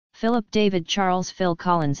Philip David Charles Phil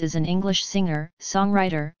Collins is an English singer,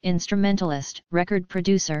 songwriter, instrumentalist, record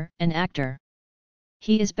producer, and actor.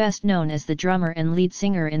 He is best known as the drummer and lead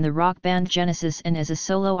singer in the rock band Genesis and as a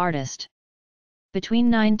solo artist.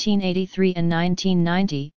 Between 1983 and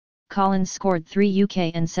 1990, Collins scored 3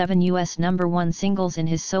 UK and 7 US #1 singles in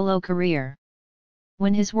his solo career.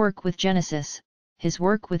 When his work with Genesis, his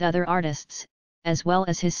work with other artists, as well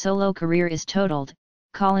as his solo career is totaled,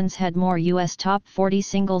 Collins had more US top 40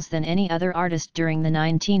 singles than any other artist during the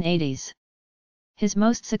 1980s. His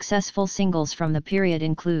most successful singles from the period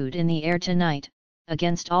include In the Air Tonight,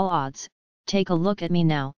 Against All Odds, Take a Look at Me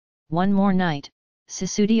Now, One More Night,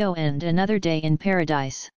 Sussudio and Another Day in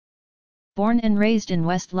Paradise. Born and raised in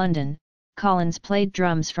West London, Collins played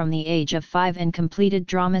drums from the age of 5 and completed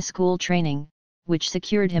drama school training, which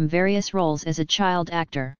secured him various roles as a child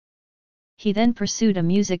actor. He then pursued a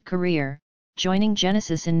music career, joining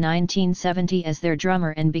Genesis in 1970 as their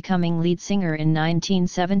drummer and becoming lead singer in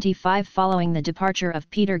 1975 following the departure of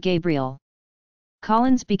Peter Gabriel.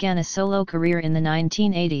 Collins began a solo career in the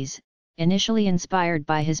 1980s, initially inspired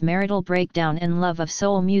by his marital breakdown and love of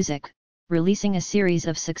soul music, releasing a series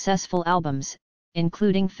of successful albums,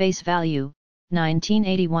 including Face Value,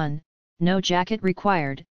 1981, No Jacket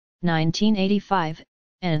Required, 1985,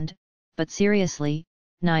 and, But Seriously,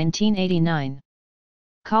 1989.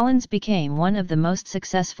 Collins became one of the most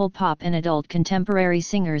successful pop and adult contemporary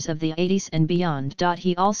singers of the 80s and beyond.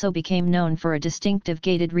 He also became known for a distinctive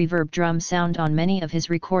gated reverb drum sound on many of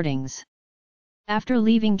his recordings. After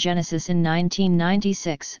leaving Genesis in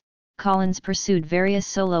 1996, Collins pursued various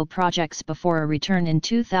solo projects before a return in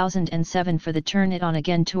 2007 for the Turn It On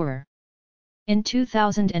Again tour. In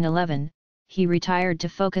 2011, he retired to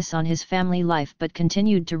focus on his family life but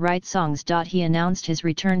continued to write songs. He announced his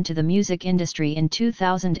return to the music industry in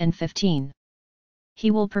 2015.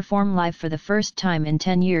 He will perform live for the first time in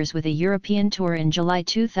 10 years with a European tour in July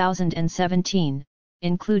 2017,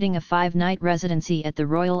 including a 5-night residency at the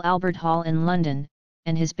Royal Albert Hall in London,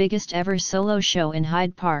 and his biggest ever solo show in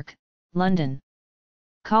Hyde Park, London.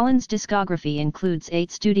 Collins' discography includes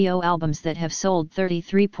 8 studio albums that have sold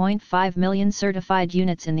 33.5 million certified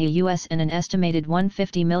units in the US and an estimated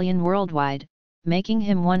 150 million worldwide, making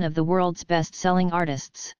him one of the world's best-selling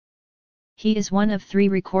artists. He is one of 3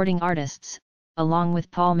 recording artists, along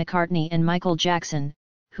with Paul McCartney and Michael Jackson,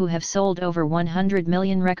 who have sold over 100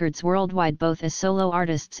 million records worldwide both as solo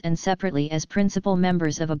artists and separately as principal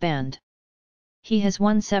members of a band. He has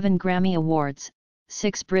won 7 Grammy Awards,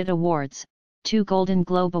 6 Brit Awards, 2 Golden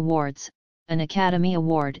Globe Awards, an Academy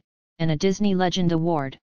Award, and a Disney Legend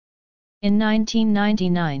Award. In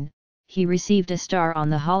 1999, he received a star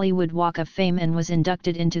on the Hollywood Walk of Fame and was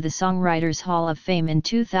inducted into the Songwriters Hall of Fame in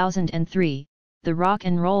 2003, the Rock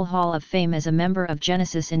and Roll Hall of Fame as a member of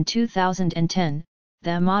Genesis in 2010,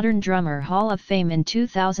 the Modern Drummer Hall of Fame in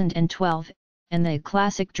 2012, and the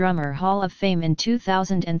Classic Drummer Hall of Fame in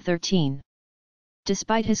 2013.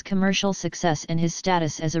 Despite his commercial success and his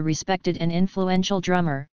status as a respected and influential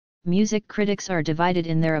drummer, music critics are divided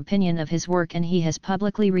in their opinion of his work, and he has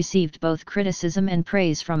publicly received both criticism and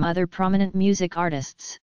praise from other prominent music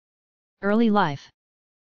artists. Early life.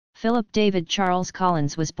 Philip David Charles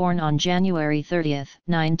Collins was born on January 30,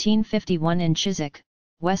 1951 in Chiswick,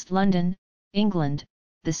 West London, England,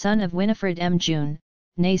 the son of Winifred M. June,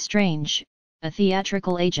 née Strange, a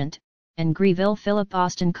theatrical agent, and Greville Philip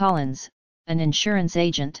Austin Collins, an insurance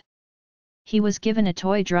agent. He was given a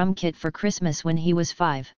toy drum kit for Christmas when he was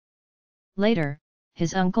 5. Later,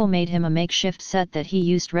 his uncle made him a makeshift set that he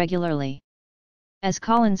used regularly. As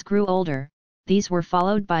Collins grew older, these were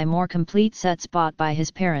followed by more complete sets bought by his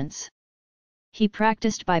parents. He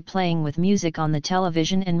practiced by playing with music on the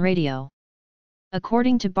television and radio.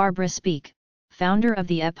 According to Barbara Speake, founder of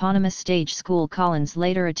the eponymous stage school Collins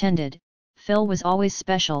later attended, Phil was always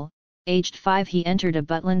special. Aged 5 he entered a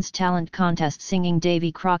Butlins talent contest singing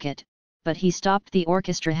Davy Crockett, but he stopped the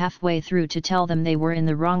orchestra halfway through to tell them they were in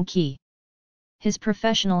the wrong key. His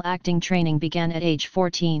professional acting training began at age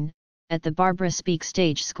 14, at the Barbara Speake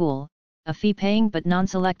Stage School, a fee-paying but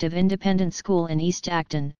non-selective independent school in East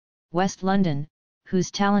Acton, West London, whose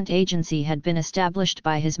talent agency had been established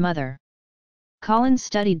by his mother. Collins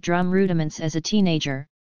studied drum rudiments as a teenager,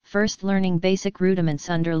 first learning basic rudiments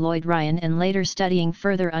under Lloyd Ryan and later studying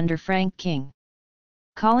further under Frank King.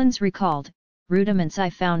 Collins recalled, "Rudiments I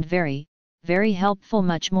found very, very helpful,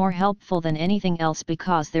 much more helpful than anything else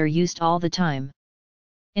because they're used all the time.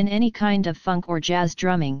 In any kind of funk or jazz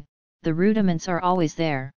drumming, the rudiments are always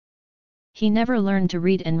there." He never learned to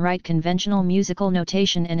read and write conventional musical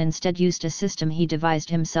notation and instead used a system he devised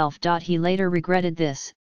himself. He later regretted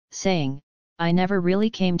this, saying, "I never really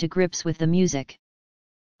came to grips with the music.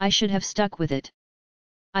 I should have stuck with it.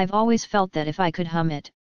 I've always felt that if I could hum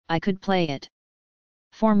it, I could play it.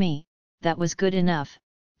 For me, that was good enough,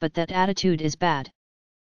 but that attitude is bad."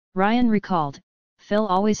 Ryan recalled, Phil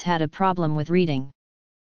always had a problem with reading.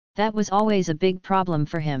 That was always a big problem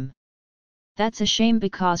for him. That's a shame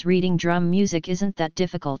because reading drum music isn't that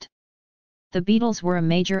difficult. The Beatles were a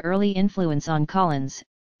major early influence on Collins,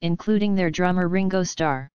 including their drummer Ringo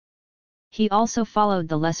Starr. He also followed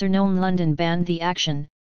the lesser-known London band The Action,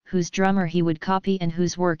 whose drummer he would copy and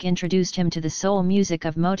whose work introduced him to the soul music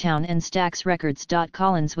of Motown and Stax Records.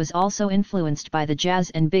 Collins was also influenced by the jazz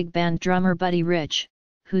and big band drummer Buddy Rich,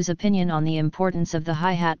 whose opinion on the importance of the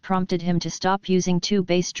hi-hat prompted him to stop using two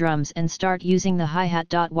bass drums and start using the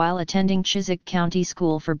hi-hat. While attending Chiswick County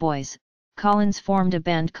School for Boys, Collins formed a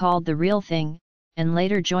band called The Real Thing, and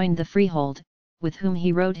later joined the Freehold, with whom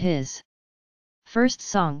he wrote his first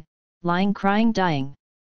song, Lying Crying Dying.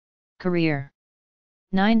 Career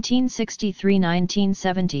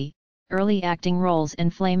 1963–1970, early acting roles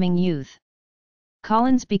and flaming youth.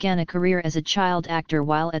 Collins began a career as a child actor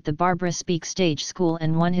while at the Barbara Speake Stage School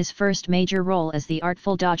and won his first major role as the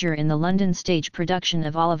Artful Dodger in the London stage production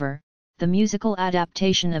of Oliver, the musical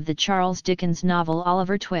adaptation of the Charles Dickens novel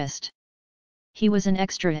Oliver Twist. He was an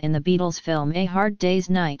extra in the Beatles film A Hard Day's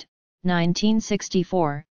Night,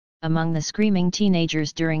 1964, among the screaming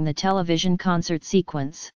teenagers during the television concert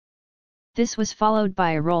sequence. This was followed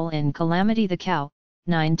by a role in Calamity the Cow,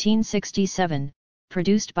 1967,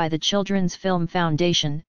 produced by the Children's Film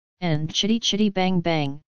Foundation, and Chitty Chitty Bang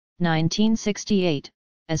Bang, 1968,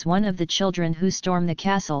 as one of the children who storm the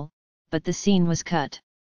castle, but the scene was cut.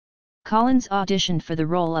 Collins auditioned for the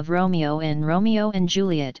role of Romeo in Romeo and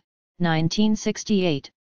Juliet, 1968,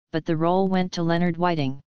 but the role went to Leonard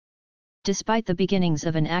Whiting. Despite the beginnings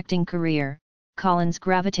of an acting career, Collins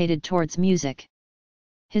gravitated towards music.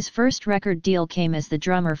 His first record deal came as the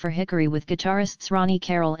drummer for Hickory with guitarists Ronnie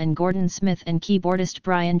Carroll and Gordon Smith and keyboardist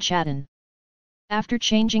Brian Chatton. After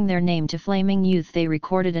changing their name to Flaming Youth, they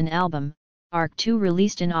recorded an album, Arc 2,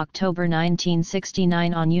 released in October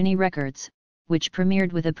 1969 on Uni Records, which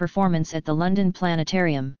premiered with a performance at the London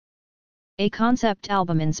Planetarium. A concept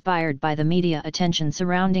album inspired by the media attention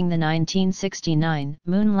surrounding the 1969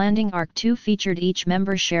 moon landing, Arc 2 featured each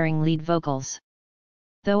member sharing lead vocals.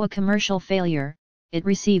 Though a commercial failure, it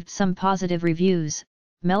received some positive reviews.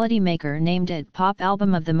 Melody Maker named it Pop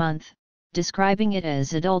Album of the Month, describing it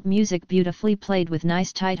as adult music beautifully played with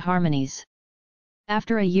nice tight harmonies.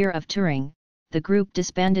 After a year of touring, the group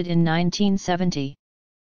disbanded in 1970.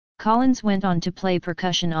 Collins went on to play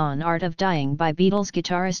percussion on Art of Dying by Beatles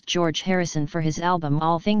guitarist George Harrison for his album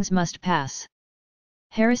All Things Must Pass.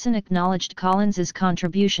 Harrison acknowledged Collins's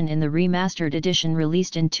contribution in the remastered edition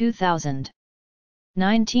released in 2000.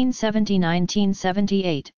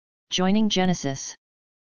 1970–1978, joining Genesis.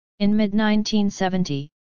 In mid-1970,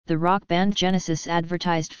 the rock band Genesis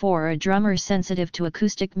advertised for a drummer sensitive to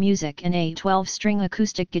acoustic music and a 12-string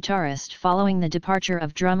acoustic guitarist following the departure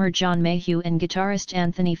of drummer John Mayhew and guitarist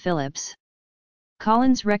Anthony Phillips.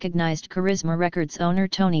 Collins recognized Charisma Records owner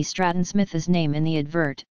Tony Stratton Smith's name in the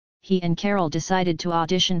advert. He and Carroll decided to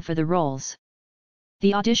audition for the roles.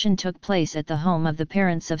 The audition took place at the home of the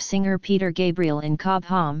parents of singer Peter Gabriel in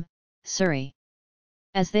Cobham, Surrey.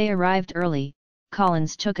 As they arrived early,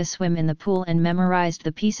 Collins took a swim in the pool and memorized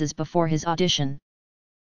the pieces before his audition.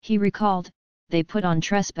 He recalled, "They put on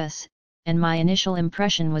Trespass, and my initial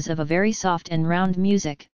impression was of a very soft and round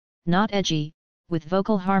music, not edgy, with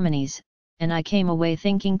vocal harmonies, and I came away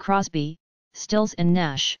thinking Crosby, Stills and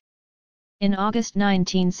Nash." In August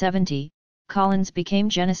 1970, Collins became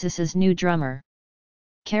Genesis's new drummer.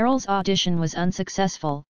 Carroll's audition was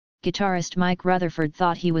unsuccessful. Guitarist Mike Rutherford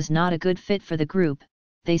thought he was not a good fit for the group.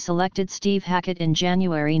 They selected Steve Hackett in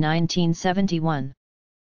January 1971.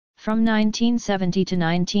 From 1970 to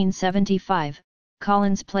 1975,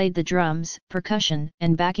 Collins played the drums, percussion,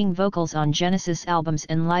 and backing vocals on Genesis albums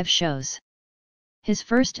and live shows. His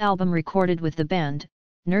first album recorded with the band,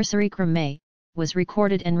 Nursery Creme, was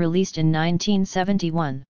recorded and released in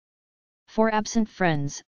 1971. For Absent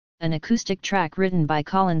Friends, an acoustic track written by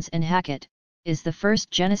Collins and Hackett, is the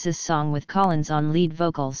first Genesis song with Collins on lead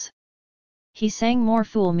vocals. He sang More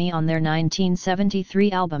Fool Me on their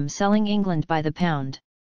 1973 album Selling England by the Pound.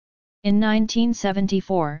 In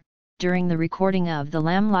 1974, during the recording of The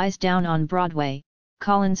Lamb Lies Down on Broadway,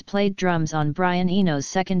 Collins played drums on Brian Eno's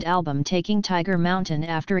second album Taking Tiger Mountain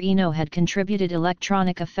after Eno had contributed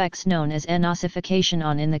electronic effects known as Enossification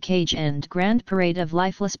on In the Cage and Grand Parade of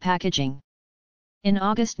Lifeless Packaging. In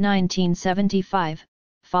August 1975,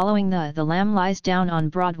 following the Lamb Lies Down on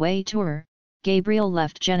Broadway tour, Gabriel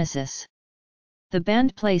left Genesis. The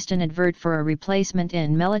band placed an advert for a replacement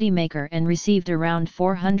in Melody Maker and received around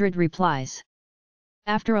 400 replies.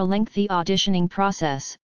 After a lengthy auditioning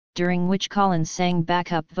process, during which Collins sang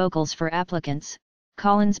backup vocals for applicants,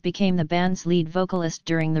 Collins became the band's lead vocalist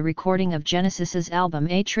during the recording of Genesis's album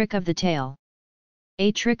A Trick of the Tail.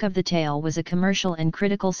 A Trick of the Tail was a commercial and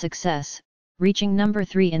critical success, reaching number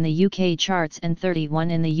 3 in the UK charts and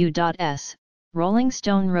 31 in the US. Rolling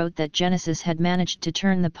Stone wrote that Genesis had managed to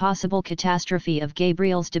turn the possible catastrophe of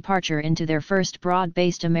Gabriel's departure into their first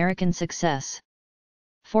broad-based American success.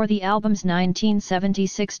 For the album's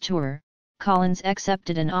 1976 tour, Collins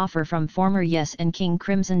accepted an offer from former Yes and King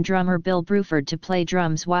Crimson drummer Bill Bruford to play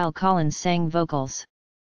drums while Collins sang vocals.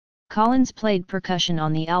 Collins played percussion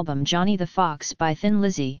on the album Johnny the Fox by Thin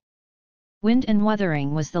Lizzy. Wind and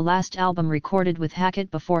Wuthering was the last album recorded with Hackett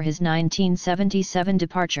before his 1977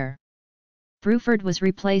 departure. Bruford was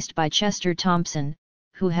replaced by Chester Thompson,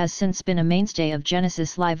 who has since been a mainstay of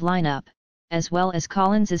Genesis' live lineup, as well as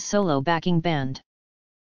Collins' solo backing band.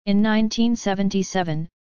 In 1977,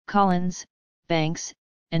 Collins, Banks,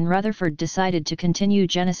 and Rutherford decided to continue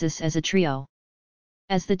Genesis as a trio.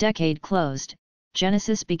 As the decade closed,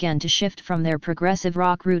 Genesis began to shift from their progressive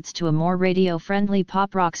rock roots to a more radio-friendly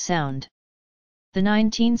pop-rock sound. The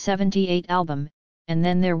 1978 album, And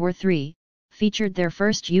Then There Were Three, featured their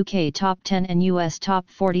first UK Top 10 and US Top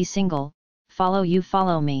 40 single, Follow You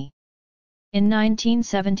Follow Me. In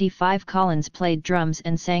 1975 Collins played drums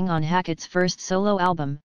and sang on Hackett's first solo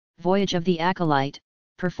album, Voyage of the Acolyte,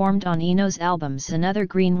 performed on Eno's albums Another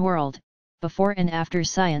Green World, Before and After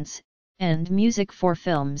Science, and Music for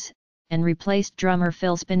Films, and replaced drummer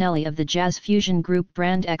Phil Spinelli of the jazz fusion group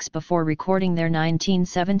Brand X before recording their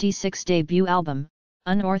 1976 debut album,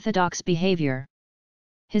 Unorthodox Behavior.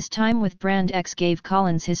 His time with Brand X gave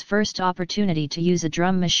Collins his first opportunity to use a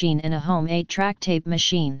drum machine in a home 8-track tape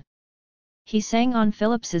machine. He sang on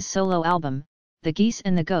Phillips's solo album, The Geese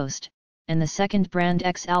and the Ghost, and the second Brand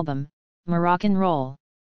X album, Moroccan Roll.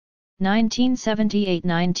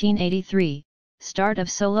 1978-1983, start of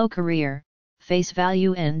solo career, Face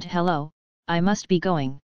Value and Hello, I Must Be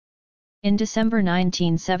Going. In December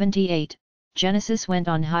 1978, Genesis went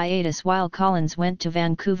on hiatus while Collins went to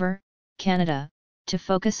Vancouver, Canada, to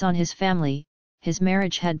focus on his family. His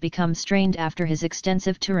marriage had become strained after his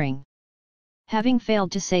extensive touring. Having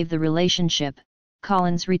failed to save the relationship,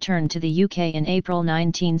 Collins returned to the UK in April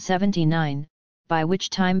 1979, by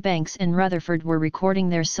which time Banks and Rutherford were recording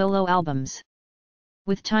their solo albums.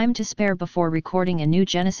 With time to spare before recording a new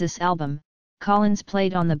Genesis album, Collins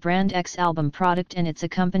played on the Brand X album Product and its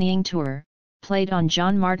accompanying tour, played on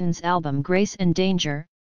John Martyn's album Grace and Danger,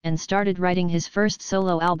 and started writing his first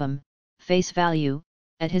solo album, Face Value,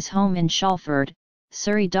 at his home in Shalford,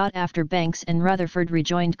 Surrey. After Banks and Rutherford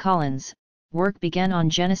rejoined Collins, work began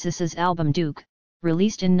on Genesis's album Duke,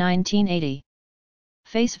 released in 1980.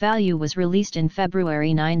 Face Value was released in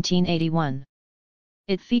February 1981.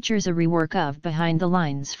 It features a rework of Behind the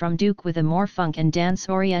Lines from Duke with a more funk and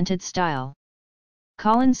dance-oriented style.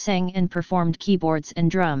 Collins sang and performed keyboards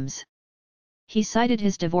and drums. He cited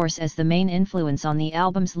his divorce as the main influence on the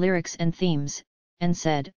album's lyrics and themes, and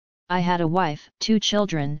said, I had a wife, 2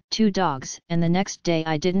 children, 2 dogs, and the next day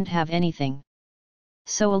I didn't have anything.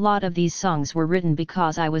 So a lot of these songs were written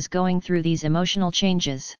because I was going through these emotional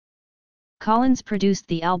changes. Collins produced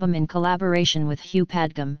the album in collaboration with Hugh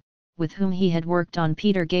Padgham, with whom he had worked on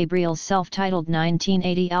Peter Gabriel's self-titled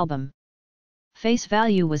 1980 album. Face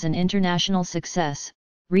Value was an international success,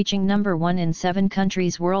 reaching number 1 in 7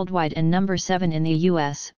 countries worldwide and number 7 in the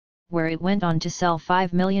US, where it went on to sell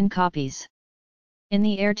 5 million copies. In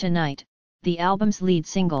the Air Tonight, the album's lead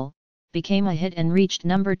single, became a hit and reached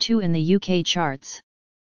number 2 in the UK charts.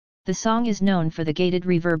 The song is known for the gated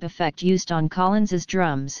reverb effect used on Collins's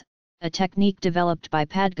drums, a technique developed by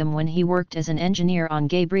Padgham when he worked as an engineer on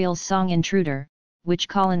Gabriel's song Intruder, which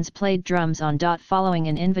Collins played drums on. Following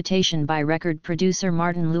an invitation by record producer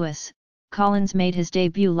Martin Lewis, Collins made his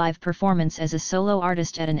debut live performance as a solo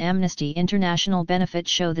artist at an Amnesty International benefit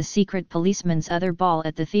show The Secret Policeman's Other Ball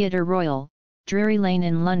at the Theatre Royal, Drury Lane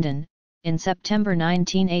in London, in September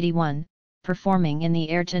 1981, performing in the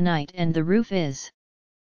Air Tonight and The Roof Is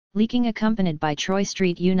Leaking accompanied by Troy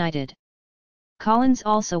Street United. Collins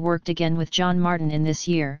also worked again with John Martyn in this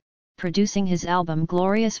year, producing his album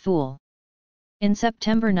Glorious Fool. In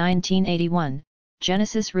September 1981,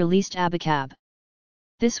 Genesis released Abacab.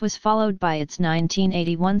 This was followed by its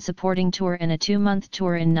 1981 supporting tour and a 2-month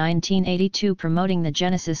tour in 1982 promoting the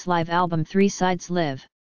Genesis live album 3 Sides Live.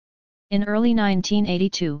 In early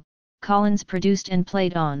 1982, Collins produced and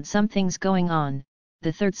played on Something's Going On,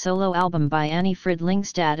 the third solo album by Annie Frid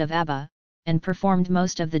Lyngstad of ABBA, and performed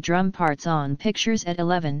most of the drum parts on Pictures at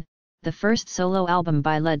 11, the first solo album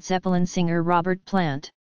by Led Zeppelin singer Robert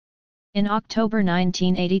Plant. In October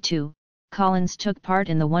 1982, Collins took part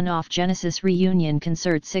in the one-off Genesis reunion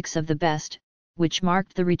concert 6 of the Best, which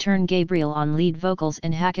marked the return Gabriel on lead vocals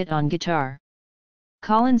and Hackett on guitar.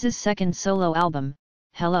 Collins's second solo album,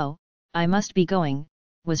 Hello, I Must Be Going,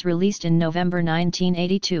 was released in November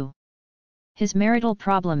 1982. His marital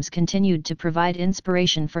problems continued to provide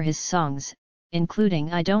inspiration for his songs,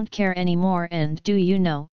 including I Don't Care Anymore and Do You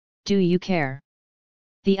Know, Do You Care?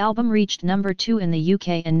 The album reached number 2 in the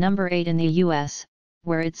UK and number 8 in the US,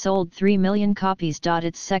 where it sold 3 million copies.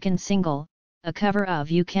 Its second single, a cover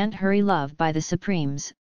of You Can't Hurry Love by the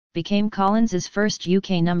Supremes, became Collins's first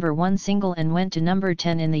UK number 1 single and went to number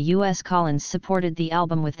 10 in the US. Collins supported the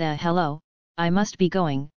album with the Hello, I Must Be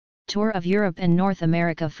Going tour of Europe and North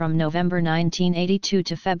America from November 1982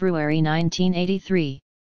 to February 1983.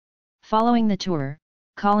 Following the tour,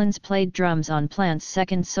 Collins played drums on Plant's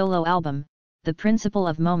second solo album, The Principle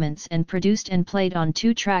of Moments, and produced and played on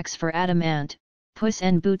 2 tracks for Adam Ant, Puss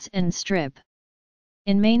in Boots and Strip.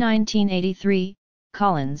 In May 1983,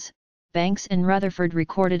 Collins, Banks and Rutherford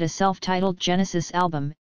recorded a self-titled Genesis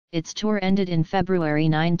album. Its tour ended in February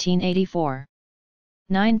 1984.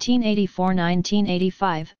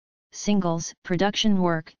 1984-1985, singles, production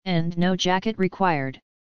work, and No Jacket Required.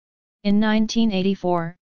 In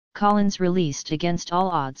 1984, Collins released Against All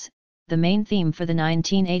Odds, the main theme for the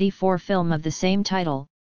 1984 film of the same title,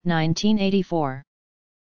 1984.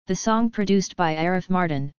 The song produced by Arif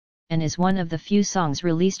Mardin, and is one of the few songs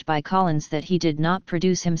released by Collins that he did not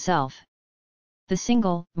produce himself. The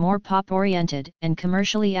single, more pop-oriented and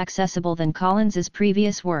commercially accessible than Collins's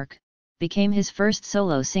previous work, became his first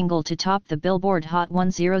solo single to top the Billboard Hot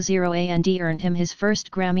 100 and earned him his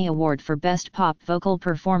first Grammy Award for Best Pop Vocal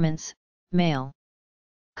Performance, Male.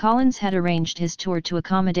 Collins had arranged his tour to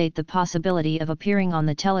accommodate the possibility of appearing on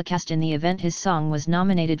the telecast in the event his song was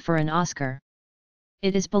nominated for an Oscar.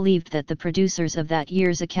 It is believed that the producers of that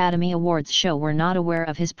year's Academy Awards show were not aware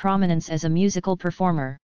of his prominence as a musical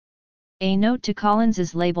performer. A note to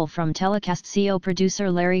Collins's label from Telecast CO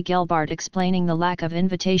producer Larry Gelbart explaining the lack of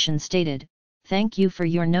invitation stated, "Thank you for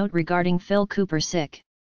your note regarding Phil Cooper sick.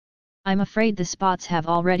 I'm afraid the spots have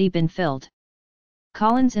already been filled."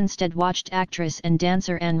 Collins instead watched actress and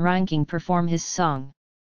dancer Anne Reinking perform his song.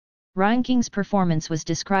 Reinking's performance was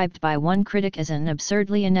described by one critic as an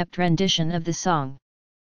absurdly inept rendition of the song.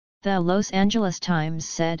 The Los Angeles Times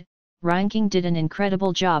said, "Reinking did an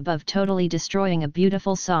incredible job of totally destroying a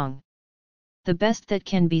beautiful song. The best that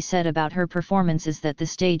can be said about her performance is that the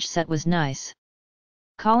stage set was nice."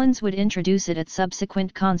 Collins would introduce it at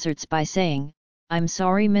subsequent concerts by saying, "I'm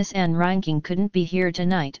sorry Miss Anne Reinking couldn't be here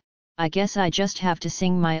tonight, I guess I just have to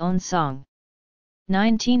sing my own song."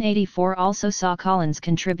 1984 also saw Collins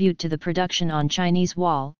contribute to the production on Chinese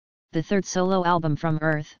Wall, the third solo album from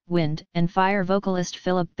Earth, Wind and Fire vocalist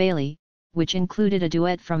Philip Bailey, which included a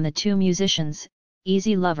duet from the two musicians,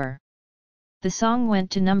 Easy Lover. The song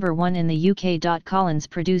went to number 1 in the UK. Collins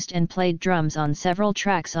produced and played drums on several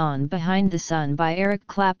tracks on Behind the Sun by Eric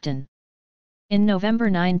Clapton. In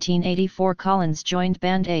November 1984 Collins joined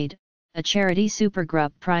Band Aid, a charity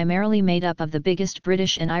supergroup primarily made up of the biggest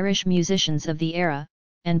British and Irish musicians of the era,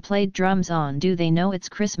 and played drums on Do They Know It's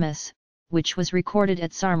Christmas, which was recorded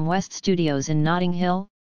at Sarm West Studios in Notting Hill,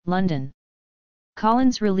 London.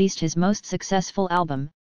 Collins released his most successful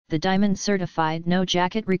album, The Diamond Certified No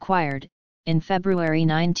Jacket Required, in February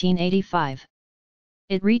 1985.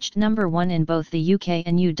 It reached number 1 in both the UK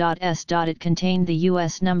and US. It contained the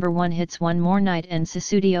US number 1 hits One More Night and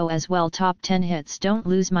Sussudio as well top 10 hits Don't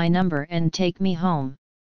Lose My Number and Take Me Home.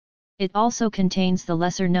 It also contains the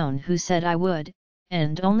lesser-known Who Said I Would,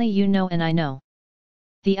 and Only You Know and I Know.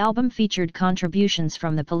 The album featured contributions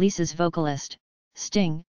from The Police's vocalist,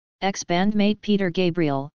 Sting, ex-bandmate Peter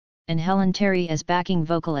Gabriel, and Helen Terry as backing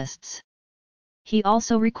vocalists. He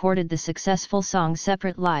also recorded the successful song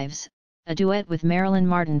Separate Lives, a duet with Marilyn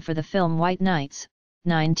Martin for the film White Nights,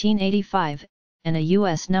 1985, and a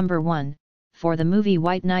US number 1, for the movie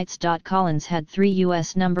White Nights. Collins had 3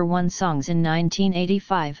 US number 1 songs in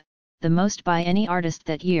 1985, the most by any artist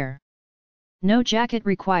that year. No Jacket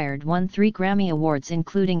Required won 3 Grammy Awards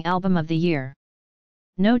including Album of the Year.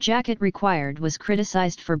 No Jacket Required was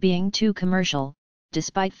criticized for being too commercial,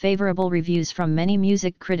 despite favorable reviews from many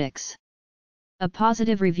music critics. A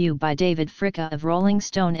positive review by David Fricka of Rolling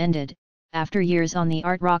Stone ended, "After years on the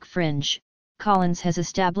art rock fringe, Collins has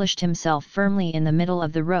established himself firmly in the middle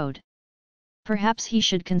of the road. Perhaps he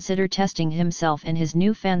should consider testing himself and his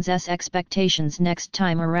new fans' expectations next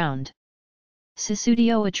time around."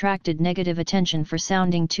 Sussudio attracted negative attention for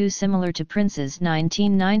sounding too similar to Prince's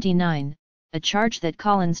 1999, a charge that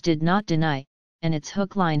Collins did not deny, and its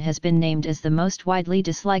hook line has been named as the most widely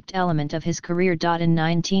disliked element of his career. In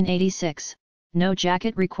 1986, No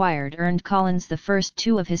Jacket Required earned Collins the first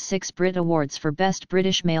two of his 6 Brit Awards for Best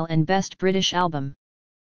British Male and Best British Album.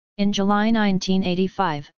 In July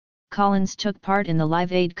 1985, Collins took part in the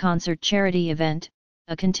Live Aid concert charity event,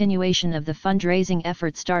 a continuation of the fundraising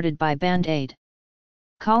effort started by Band Aid.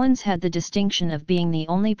 Collins had the distinction of being the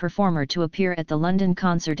only performer to appear at the London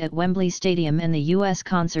concert at Wembley Stadium and the US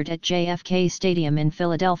concert at JFK Stadium in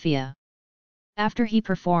Philadelphia. After he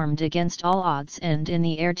performed Against All Odds and In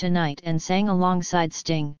the Air Tonight and sang alongside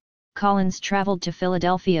Sting, Collins traveled to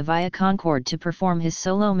Philadelphia via Concorde to perform his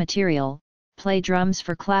solo material, play drums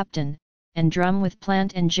for Clapton, and drum with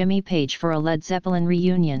Plant and Jimmy Page for a Led Zeppelin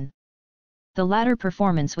reunion. The latter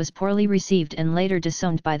performance was poorly received and later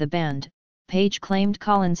disowned by the band. Page claimed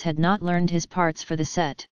Collins had not learned his parts for the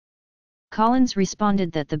set. Collins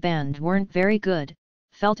responded that the band weren't very good,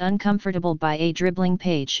 felt uncomfortable by a dribbling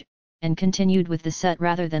Page, and continued with the set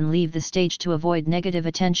rather than leave the stage to avoid negative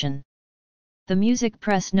attention. The music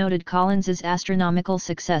press noted Collins's astronomical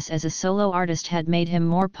success as a solo artist had made him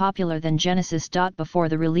more popular than Genesis. Before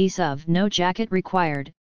the release of No Jacket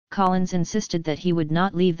Required, Collins insisted that he would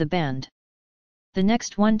not leave the band. "The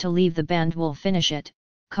next one to leave the band will finish it,"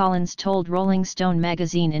 Collins told Rolling Stone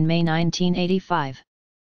magazine in May 1985.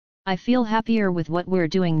 "I feel happier with what we're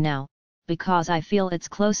doing now, because I feel it's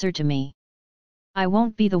closer to me. I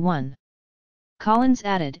won't be the one." Collins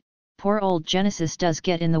added, "Poor old Genesis does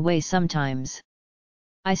get in the way sometimes.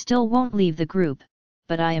 I still won't leave the group,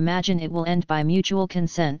 but I imagine it will end by mutual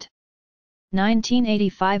consent."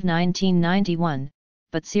 1985–1991,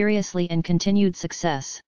 but seriously and continued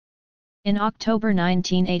success. In October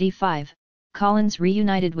 1985, Collins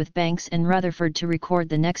reunited with Banks and Rutherford to record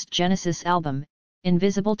the next Genesis album,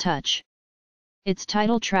 Invisible Touch. Its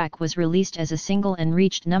title track was released as a single and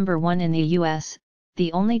reached number 1 in the US,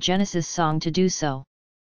 the only Genesis song to do so.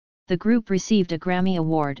 The group received a Grammy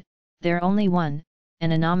Award, their only one,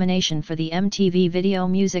 and a nomination for the MTV Video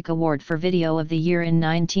Music Award for Video of the Year in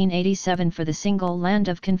 1987 for the single Land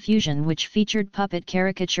of Confusion, which featured puppet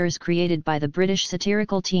caricatures created by the British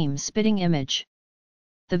satirical team Spitting Image.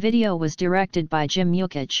 The video was directed by Jim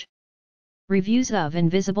Yukich. Reviews of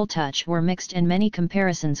Invisible Touch were mixed and many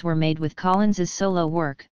comparisons were made with Collins's solo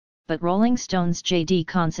work, but Rolling Stone's J.D.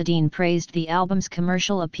 Considine praised the album's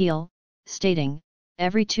commercial appeal, stating,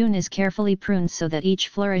 "Every tune is carefully pruned so that each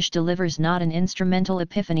flourish delivers not an instrumental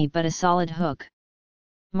epiphany but a solid hook."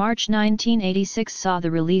 March 1986 saw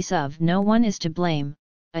the release of No One Is to Blame,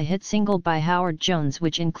 a hit single by Howard Jones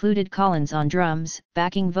which included Collins on drums,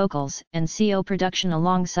 backing vocals and CO production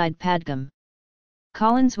alongside Padgham.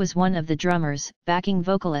 Collins was one of the drummers, backing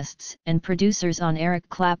vocalists and producers on Eric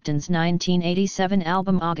Clapton's 1987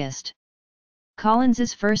 album August.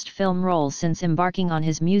 Collins's first film role since embarking on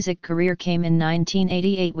his music career came in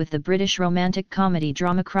 1988 with the British romantic comedy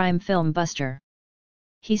drama crime film Buster.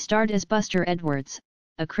 He starred as Buster Edwards,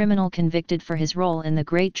 a criminal convicted for his role in the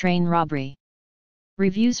Great Train Robbery.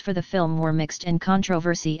 Reviews for the film were mixed and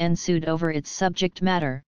controversy ensued over its subject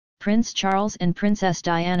matter. Prince Charles and Princess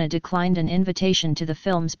Diana declined an invitation to the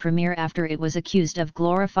film's premiere after it was accused of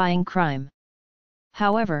glorifying crime.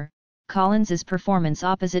 However, Collins's performance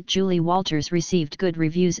opposite Julie Walters received good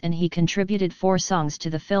reviews and he contributed 4 songs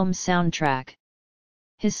to the film's soundtrack.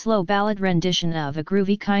 His slow ballad rendition of A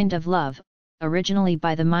Groovy Kind of Love, originally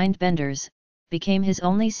by the Mindbenders, became his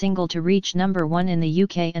only single to reach number 1 in the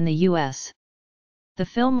UK and the US. The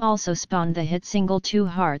film also spawned the hit single Two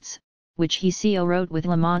Hearts, which he co-wrote with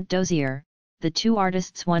Lamont Dozier. The two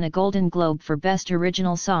artists won a Golden Globe for Best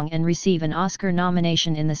Original Song and receive an Oscar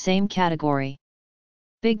nomination in the same category.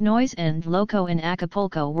 Big Noise and Loco in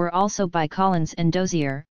Acapulco were also by Collins and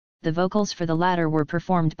Dozier. The vocals for the latter were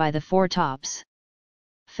performed by the Four Tops.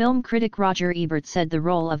 Film critic Roger Ebert said the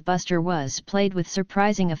role of Buster was played with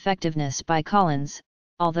surprising effectiveness by Collins,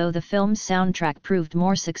 although the film's soundtrack proved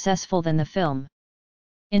more successful than the film.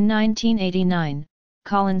 In 1989,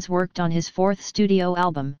 Collins worked on his 4th studio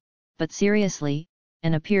album, But Seriously,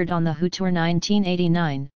 and appeared on the Who Tour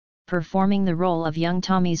 1989, performing the role of young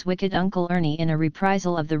Tommy's wicked Uncle Ernie in a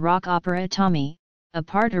reprisal of the rock opera Tommy, a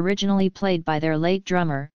part originally played by their late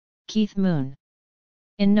drummer, Keith Moon.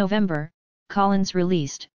 In November, Collins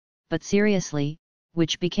released But Seriously,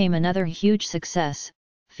 which became another huge success,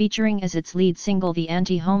 featuring as its lead single the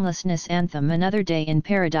anti-homelessness anthem Another Day in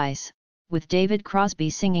Paradise, with David Crosby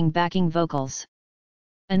singing backing vocals.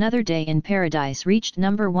 Another Day in Paradise reached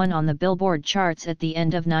number 1 on the Billboard charts at the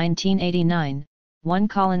end of 1989, won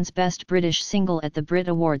Collins' Best British Single at the Brit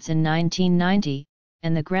Awards in 1990,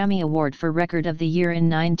 and the Grammy Award for Record of the Year in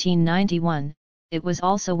 1991. It was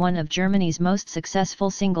also one of Germany's most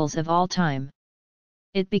successful singles of all time.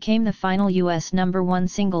 It became the final US #1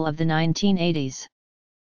 single of the 1980s.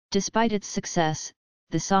 Despite its success,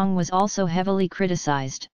 the song was also heavily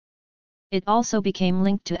criticized. It also became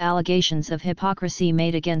linked to allegations of hypocrisy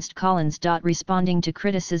made against Collins. Responding to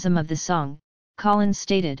criticism of the song, Collins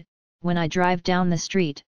stated, "When I drive down the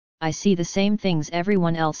street, I see the same things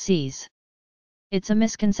everyone else sees. It's a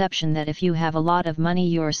misconception that if you have a lot of money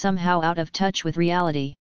you're somehow out of touch with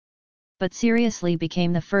reality." But seriously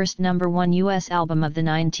became the first #1 US album of the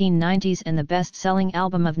 1990s and the best-selling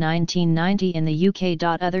album of 1990 in the UK.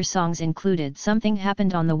 Other songs included Something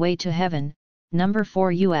Happened on the Way to Heaven, number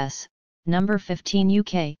 4 US, number 15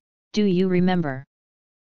 UK, Do You Remember?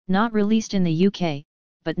 Not released in the UK,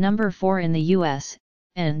 but number 4 in the US,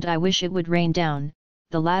 and I Wish It Would Rain Down,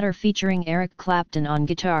 the latter featuring Eric Clapton on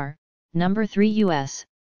guitar, number 3 US,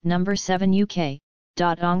 number 7 UK.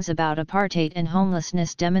 Songs about apartheid and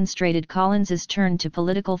homelessness demonstrated Collins's turn to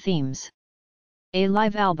political themes. A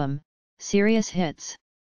live album, Serious Hits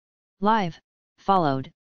Live, followed,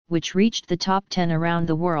 which reached the top 10 around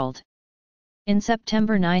the world. In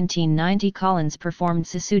September 1990 Collins performed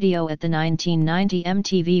Sussudio at the 1990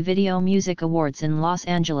 MTV Video Music Awards in Los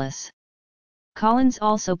Angeles. Collins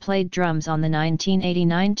also played drums on the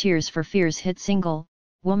 1989 Tears for Fears hit single,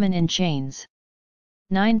 Woman in Chains.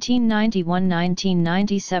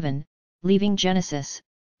 1991–1997, leaving Genesis,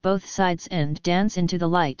 Both Sides and Dance into the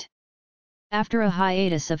Light. After a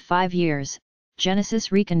hiatus of 5 years,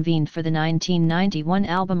 Genesis reconvened for the 1991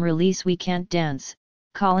 album release We Can't Dance,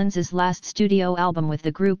 Collins' last studio album with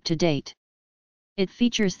the group to date. It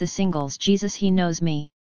features the singles Jesus He Knows Me,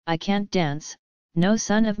 I Can't Dance, No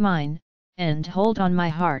Son of Mine, and Hold on My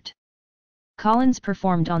Heart. Collins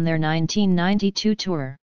performed on their 1992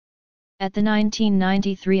 tour. At the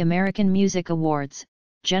 1993 American Music Awards,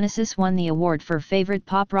 Genesis won the award for Favorite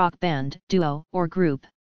Pop Rock Band, Duo, or Group.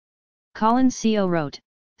 Collins co wrote,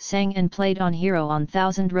 sang and played on Hero on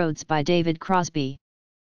Thousand Roads by David Crosby.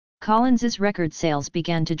 Collins's record sales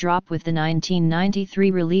began to drop with the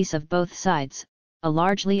 1993 release of Both Sides, a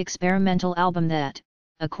largely experimental album that,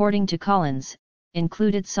 according to Collins,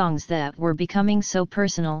 included songs that were becoming so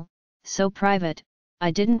personal, so private,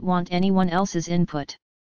 I didn't want anyone else's input.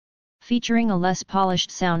 Featuring a less polished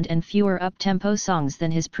sound and fewer up-tempo songs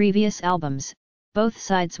than his previous albums, Both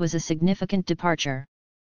Sides was a significant departure.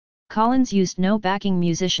 Collins used no backing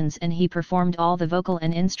musicians and he performed all the vocal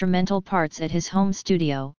and instrumental parts at his home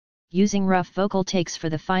studio, using rough vocal takes for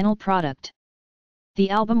the final product. The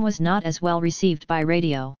album was not as well received by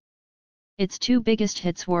radio. Its two biggest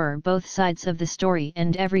hits were Both Sides of the Story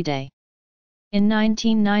and Everyday. In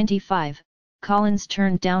 1995, Collins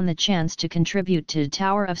turned down the chance to contribute to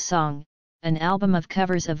Tower of Song, an album of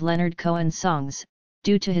covers of Leonard Cohen's songs,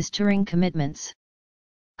 due to his touring commitments.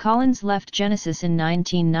 Collins left Genesis in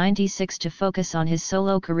 1996 to focus on his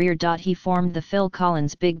solo career. He formed the Phil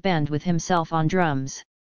Collins Big Band with himself on drums.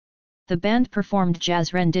 The band performed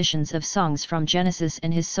jazz renditions of songs from Genesis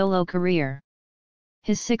and his solo career.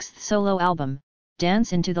 His sixth solo album,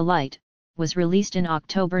 Dance into the Light, was released in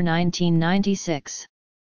October 1996.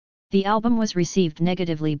 The album was received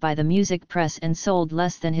negatively by the music press and sold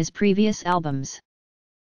less than his previous albums.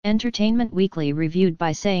 Entertainment Weekly reviewed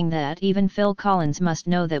by saying that even Phil Collins must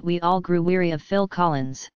know that we all grew weary of Phil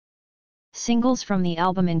Collins. Singles from the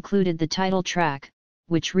album included the title track,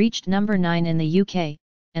 which reached number 9 in the UK,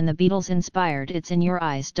 and the Beatles-inspired It's in Your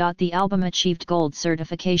Eyes. The album achieved gold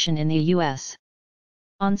certification in the US.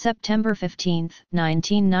 On September 15,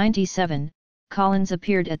 1997, Collins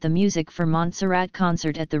appeared at the Music for Montserrat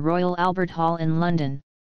concert at the Royal Albert Hall in London.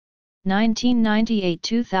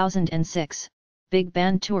 1998–2006, Big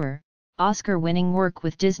Band Tour, Oscar-winning work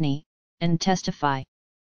with Disney, and Testify.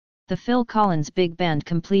 The Phil Collins Big Band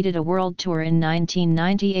completed a world tour in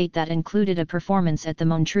 1998 that included a performance at the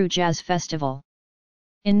Montreux Jazz Festival.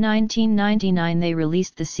 In 1999 they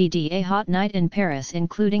released the CD A Hot Night in Paris,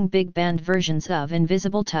 including big band versions of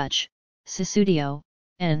Invisible Touch, Sussudio,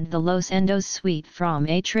 and the Los Endos Suite from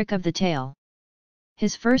A Trick of the Tail.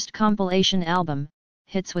 His first compilation album,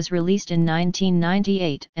 Hits, was released in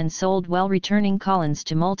 1998 and sold well, returning Collins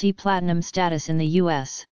to multi-platinum status in the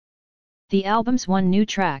US. The album's one new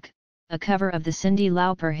track, a cover of the Cyndi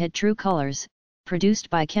Lauper hit True Colors,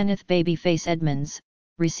 produced by Kenneth Babyface Edmonds,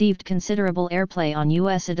 received considerable airplay on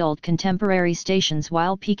US adult contemporary stations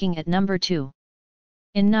while peaking at number 2.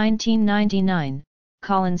 In 1999,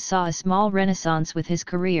 Collins saw a small renaissance with his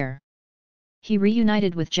career. He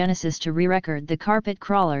reunited with Genesis to re-record the Carpet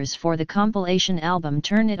Crawlers for the compilation album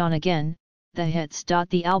Turn It On Again, The Hits.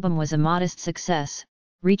 The album was a modest success,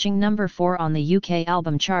 reaching number 4 on the UK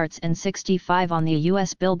album charts and 65 on the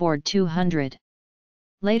US Billboard 200.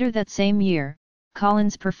 Later that same year,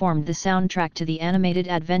 Collins performed the soundtrack to the animated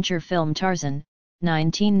adventure film Tarzan,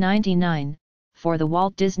 1999, for the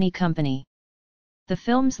Walt Disney Company. The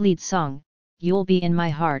film's lead song, You'll Be in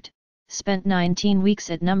My Heart, spent 19 weeks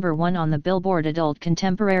at number 1 on the Billboard Adult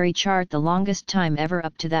Contemporary chart, the longest time ever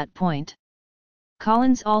up to that point.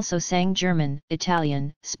 Collins also sang German,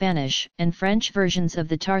 Italian, Spanish, and French versions of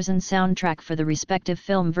the Tarzan soundtrack for the respective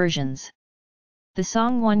film versions. The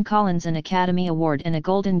song won Collins an Academy Award and a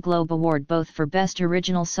Golden Globe Award both for Best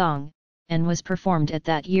Original Song, and was performed at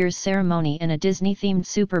that year's ceremony in a Disney-themed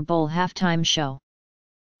Super Bowl halftime show.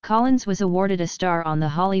 Collins was awarded a star on the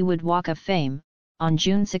Hollywood Walk of Fame, on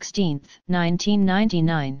June 16,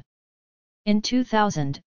 1999. In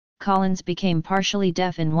 2000, Collins became partially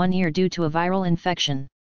deaf in one ear due to a viral infection.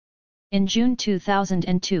 In June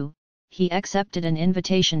 2002, he accepted an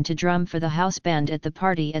invitation to drum for the house band at the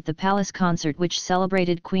Party at the Palace concert which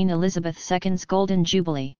celebrated Queen Elizabeth II's Golden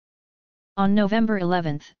Jubilee. On November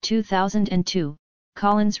 11, 2002,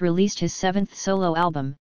 Collins released his 7th solo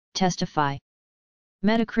album, Testify.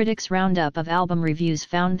 Metacritic's roundup of album reviews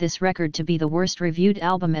found this record to be the worst-reviewed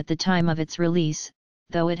album at the time of its release,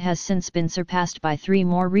 though it has since been surpassed by 3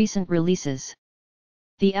 more recent releases.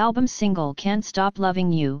 The album's single Can't Stop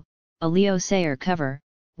Loving You, a Leo Sayer cover,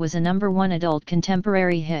 was a number 1 adult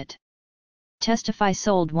contemporary hit. Testify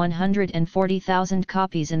sold 140,000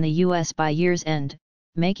 copies in the US by year's end,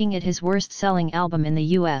 making it his worst-selling album in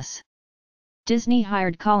the US. Disney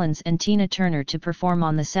hired Collins and Tina Turner to perform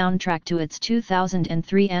on the soundtrack to its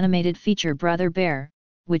 2003 animated feature Brother Bear,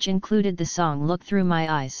 which included the song Look Through My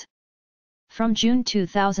Eyes. From June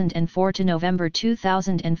 2004 to November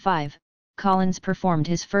 2005, Collins performed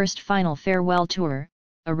his first final farewell tour,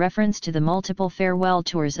 a reference to the multiple farewell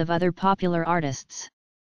tours of other popular artists.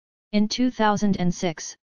 In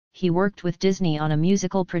 2006, he worked with Disney on a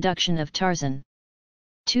musical production of Tarzan.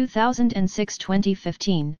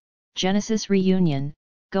 2006-2015, Genesis reunion,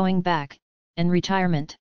 Going Back, and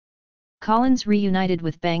retirement. Collins reunited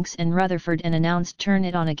with Banks and Rutherford and announced Turn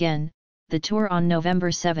It On Again, the tour on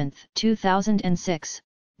November 7, 2006,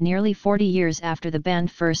 nearly 40 years after the band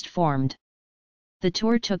first formed. The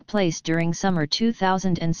tour took place during summer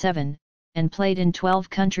 2007, and played in 12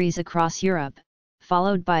 countries across Europe,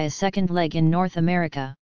 followed by a second leg in North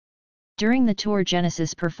America. During the tour,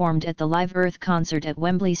 Genesis performed at the Live Earth concert at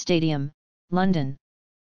Wembley Stadium, London.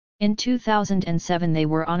 In 2007 they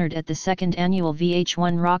were honored at the second annual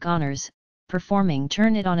VH1 Rock Honors, performing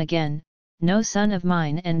Turn It On Again, No Son of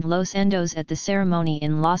Mine and Los Endos at the ceremony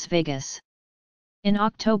in Las Vegas. In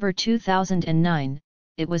October 2009,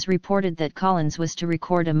 it was reported that Collins was to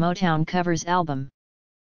record a Motown covers album.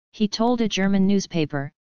 He told a German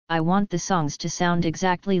newspaper, "I want the songs to sound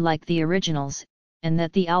exactly like the originals, and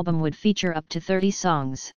that the album would feature up to 30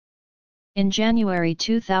 songs." In January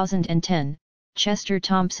 2010, Chester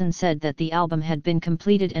Thompson said that the album had been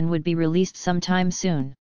completed and would be released sometime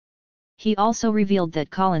soon. He also revealed that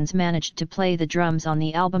Collins managed to play the drums on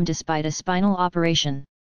the album despite a spinal operation.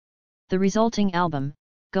 The resulting album,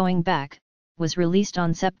 Going Back, was released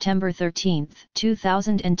on September 13,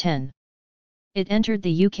 2010. It entered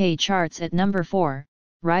the UK charts at number 4,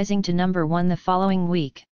 rising to number 1 the following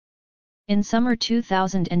week. In summer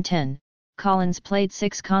 2010, Collins played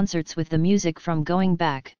 6 concerts with the music from Going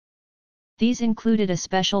Back. These included a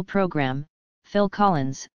special program, Phil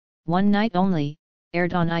Collins, One Night Only,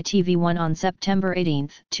 aired on ITV1 on September 18,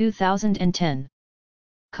 2010.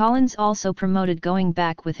 Collins also promoted Going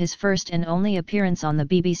Back with his first and only appearance on the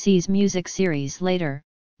BBC's music series Later,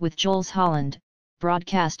 with Jules Holland,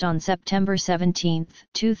 broadcast on September 17,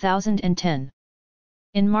 2010.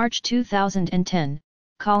 In March 2010,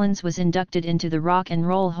 Collins was inducted into the Rock and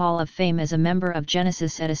Roll Hall of Fame as a member of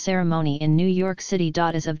Genesis at a ceremony in New York City.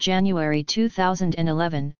 As of January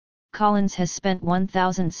 2011, Collins has spent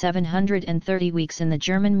 1,730 weeks in the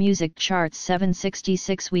German music charts,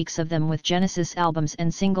 766 weeks of them with Genesis albums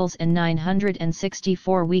and singles and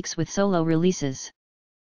 964 weeks with solo releases.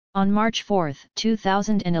 On March 4,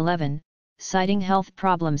 2011, citing health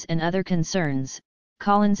problems and other concerns,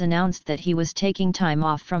 Collins announced that he was taking time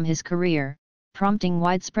off from his career, prompting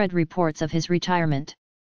widespread reports of his retirement.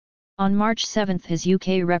 On March 7 his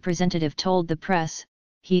UK representative told the press,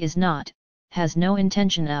 he has no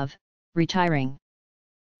intention of, retiring.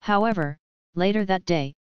 However, later that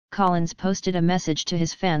day, Collins posted a message to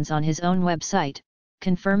his fans on his own website,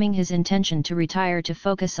 confirming his intention to retire to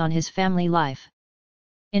focus on his family life.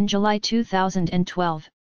 In July 2012,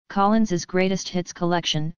 Collins's Greatest Hits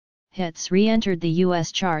collection, Hits re-entered the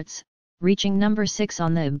US charts, reaching number 6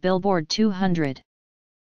 on the Billboard 200.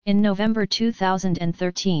 In November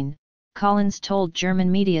 2013, Collins told German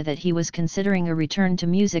media that he was considering a return to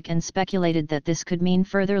music and speculated that this could mean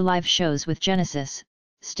further live shows with Genesis,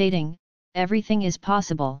 stating, "Everything is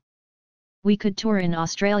possible. We could tour in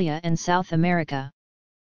Australia and South America.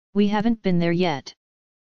 We haven't been there yet."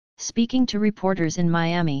 Speaking to reporters in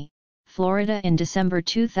Miami, Florida in December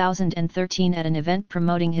 2013 at an event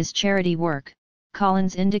promoting his charity work,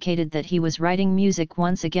 Collins indicated that he was writing music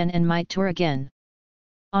once again and might tour again.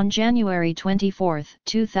 On January 24,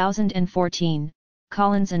 2014,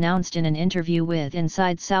 Collins announced in an interview with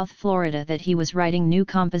Inside South Florida that he was writing new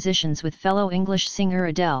compositions with fellow English singer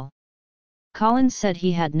Adele. Collins said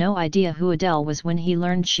he had no idea who Adele was when he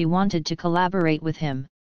learned she wanted to collaborate with him.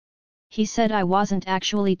 He said, "I wasn't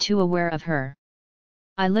actually too aware of her.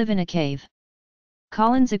 I live in a cave."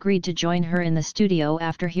 Collins agreed to join her in the studio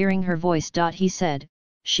after hearing her voice. He said,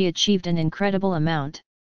 "She achieved an incredible amount.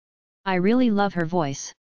 I really love her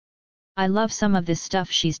voice. I love some of this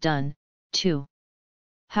stuff she's done, too."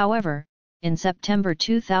 However, in September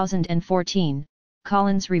 2014,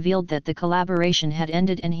 Collins revealed that the collaboration had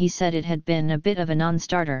ended and he said it had been a bit of a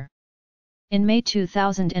non-starter. In May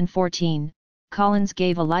 2014, Collins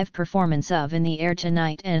gave a live performance of In the Air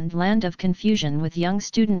Tonight and Land of Confusion with young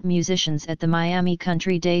student musicians at the Miami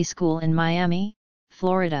Country Day School in Miami,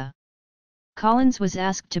 Florida. Collins was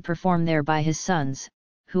asked to perform there by his sons,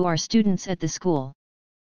 who are students at the school.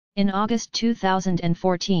 In August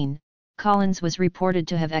 2014, Collins was reported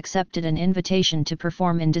to have accepted an invitation to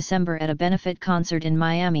perform in December at a benefit concert in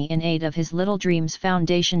Miami in aid of his Little Dreams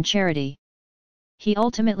Foundation charity. He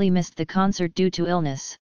ultimately missed the concert due to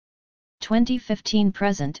illness. 2015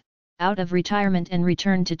 present, out of retirement and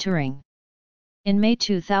returned to touring. In May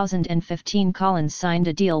 2015, Collins signed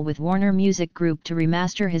a deal with Warner Music Group to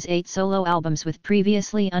remaster his 8 solo albums with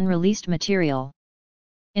previously unreleased material.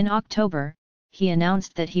 In October, he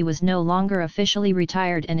announced that he was no longer officially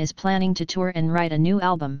retired and is planning to tour and write a new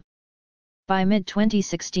album. By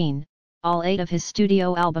mid-2016, all 8 of his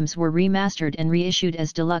studio albums were remastered and reissued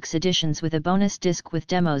as deluxe editions with a bonus disc with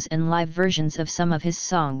demos and live versions of some of his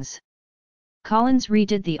songs. Collins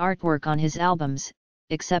redid the artwork on his albums,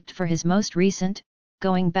 except for his most recent,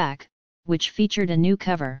 Going Back, which featured a new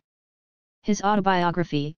cover. His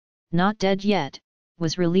autobiography, Not Dead Yet,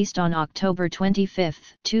 was released on October 25,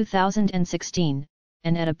 2016,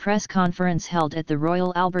 and at a press conference held at the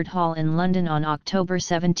Royal Albert Hall in London on October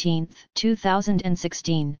 17,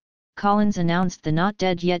 2016, Collins announced the Not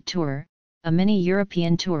Dead Yet Tour, a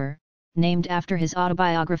mini-European tour, named after his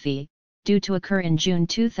autobiography, due to occur in June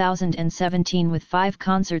 2017 with 5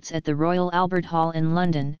 concerts at the Royal Albert Hall in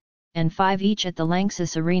London, and 5 each at the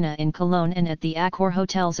Lanxess Arena in Cologne and at the Accor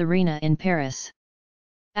Hotels Arena in Paris.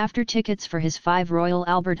 After tickets for his 5 Royal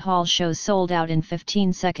Albert Hall shows sold out in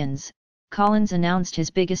 15 seconds, Collins announced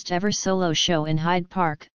his biggest ever solo show in Hyde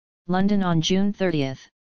Park, London on June 30.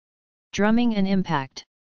 Drumming and Impact.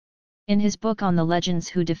 In his book on the legends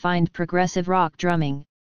who defined progressive rock drumming,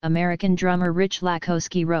 American drummer Rich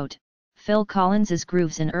Lakowski wrote, "Phil Collins's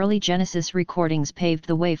grooves in early Genesis recordings paved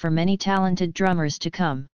the way for many talented drummers to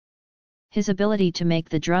come. His ability to make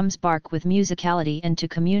the drums bark with musicality and to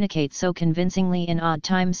communicate so convincingly in odd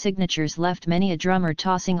time signatures left many a drummer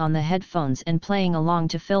tossing on the headphones and playing along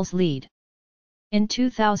to Phil's lead." In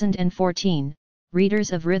 2014,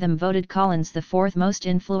 readers of Rhythm voted Collins the 4th most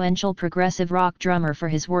influential progressive rock drummer for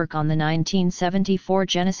his work on the 1974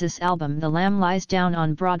 Genesis album The Lamb Lies Down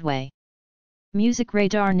on Broadway. Music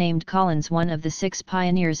Radar named Collins one of the 6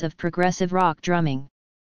 pioneers of progressive rock drumming.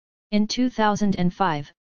 In 2005,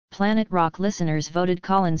 Planet Rock listeners voted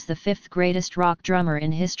Collins the 5th greatest rock drummer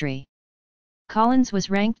in history. Collins was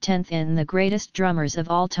ranked 10th in the Greatest Drummers of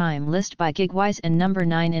All Time list by Gigwise and number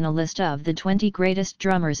 9 in a list of the 20 greatest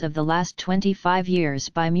drummers of the last 25 years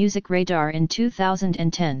by Music Radar in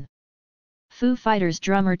 2010. Foo Fighters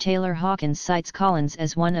drummer Taylor Hawkins cites Collins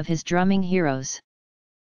as one of his drumming heroes.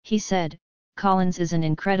 He said, "Collins is an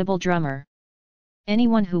incredible drummer.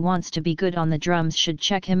 Anyone who wants to be good on the drums should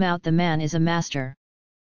check him out. The man is a master."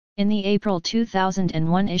 In the April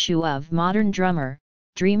 2001 issue of Modern Drummer,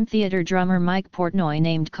 Dream Theater drummer Mike Portnoy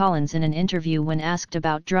named Collins in an interview when asked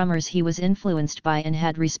about drummers he was influenced by and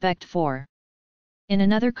had respect for. In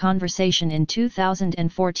another conversation in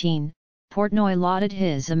 2014, Portnoy lauded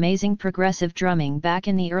his amazing progressive drumming back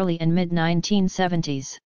in the early and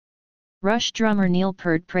mid-1970s. Rush drummer Neil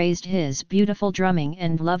Peart praised his beautiful drumming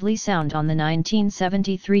and lovely sound on the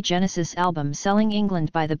 1973 Genesis album Selling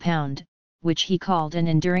England by the Pound, which he called an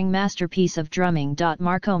enduring masterpiece of drumming.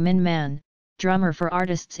 Marco Minman, drummer for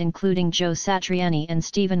artists including Joe Satriani and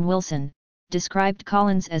Steven Wilson, described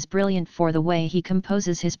Collins as brilliant for the way he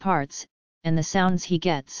composes his parts, and the sounds he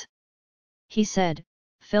gets. He said,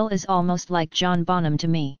 "Phil is almost like John Bonham to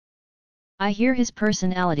me. I hear his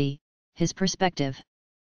personality, his perspective."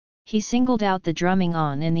 He singled out the drumming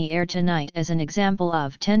on In the Air Tonight as an example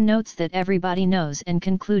of 10 notes that everybody knows and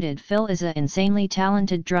concluded Phil is an insanely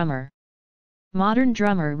talented drummer. Modern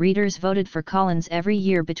drummer readers voted for Collins every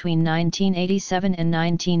year between 1987 and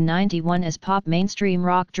 1991 as Pop Mainstream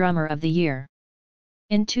Rock Drummer of the Year.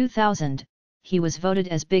 In 2000, he was voted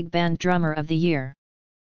as Big Band Drummer of the Year.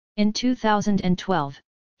 In 2012,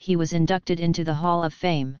 he was inducted into the Hall of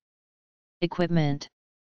Fame. Equipment.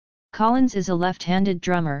 Collins is a left-handed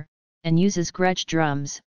drummer, and uses Gretsch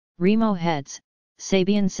drums, Remo heads,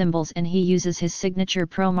 Sabian cymbals, and he uses his signature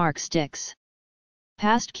ProMark sticks.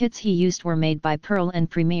 Past kits he used were made by Pearl and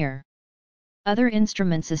Premier. Other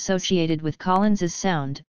instruments associated with Collins's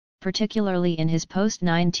sound, particularly in his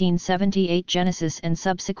post-1978 Genesis and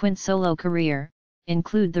subsequent solo career,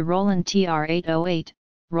 include the Roland TR-808,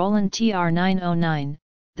 Roland TR-909,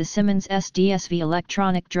 the Simmons SDSV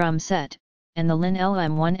electronic drum set, and the Linn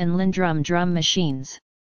LM1 and Linn drum machines.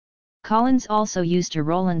 Collins also used a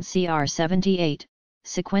Roland CR-78,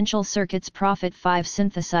 Sequential Circuits Prophet 5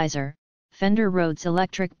 synthesizer, Fender Rhodes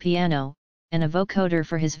electric piano, and a vocoder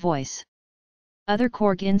for his voice. Other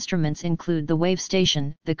Korg instruments include the Wave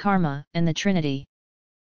Station, the Karma, and the Trinity.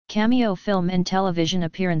 Cameo film and television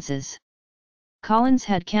appearances. Collins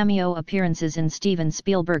had cameo appearances in Steven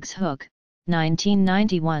Spielberg's Hook,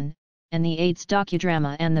 1991, and the AIDS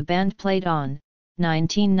docudrama And the Band Played On,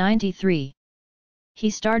 1993. He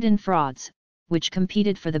starred in Frauds, which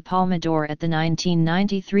competed for the Palme d'Or at the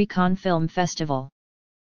 1993 Cannes Film Festival.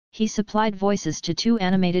 He supplied voices to 2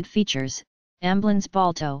 animated features, Amblin's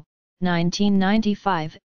Balto,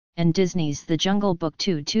 1995, and Disney's The Jungle Book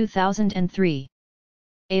 2, 2003.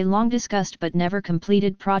 A long-discussed but never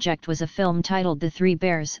completed project was a film titled The Three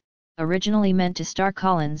Bears, originally meant to star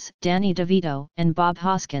Collins, Danny DeVito, and Bob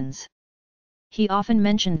Hoskins. He often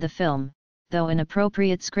mentioned the film, though an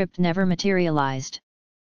appropriate script never materialized.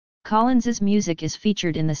 Collins's music is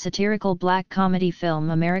featured in the satirical black comedy film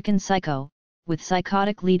American Psycho, with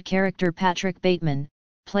psychotic lead character Patrick Bateman,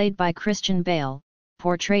 played by Christian Bale,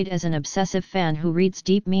 portrayed as an obsessive fan who reads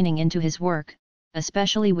deep meaning into his work,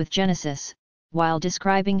 especially with Genesis, while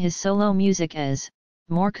describing his solo music as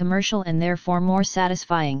more commercial and therefore more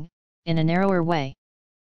satisfying, in a narrower way.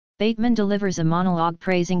 Bateman delivers a monologue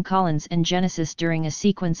praising Collins and Genesis during a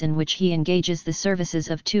sequence in which he engages the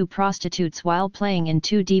services of 2 prostitutes while playing in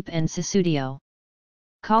Too Deep and Sussudio.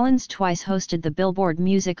 Collins twice hosted the Billboard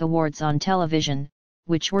Music Awards on television,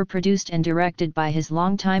 which were produced and directed by his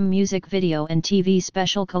longtime music video and TV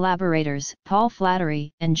special collaborators Paul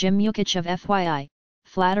Flattery and Jim Yukich of FYI,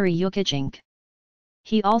 Flattery Yukich Inc.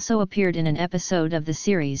 He also appeared in an episode of the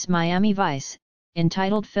series Miami Vice,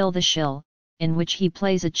 entitled Phil the Shill, in which he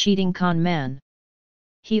plays a cheating con man.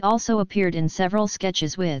 He also appeared in several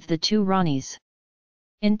sketches with the 2 Ronnies.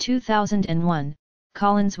 In 2001,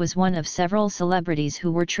 Collins was one of several celebrities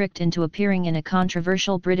who were tricked into appearing in a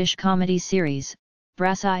controversial British comedy series,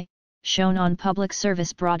 Brass Eye, shown on public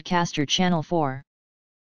service broadcaster Channel 4.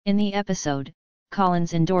 In the episode,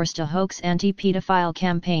 Collins endorsed a hoax anti-pedophile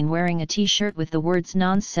campaign wearing a t-shirt with the words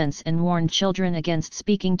nonsense and warned children against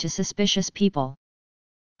speaking to suspicious people.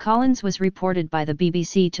 Collins was reported by the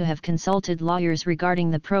BBC to have consulted lawyers regarding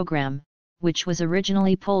the program, which was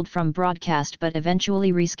originally pulled from broadcast but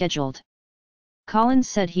eventually rescheduled. Collins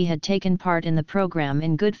said he had taken part in the program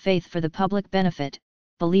in good faith for the public benefit,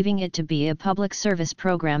 believing it to be a public service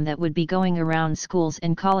program that would be going around schools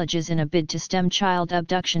and colleges in a bid to stem child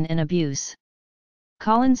abduction and abuse.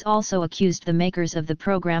 Collins also accused the makers of the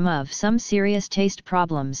program of some serious taste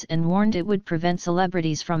problems and warned it would prevent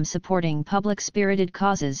celebrities from supporting public-spirited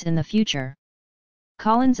causes in the future.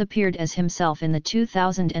 Collins appeared as himself in the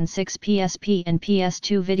 2006 PSP and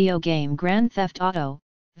PS2 video game Grand Theft Auto: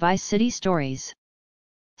 Vice City Stories.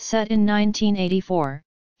 Set in 1984,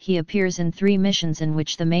 he appears in 3 missions in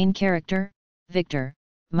which the main character, Victor,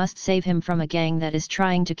 must save him from a gang that is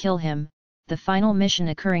trying to kill him, the final mission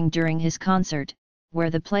occurring during his concert, where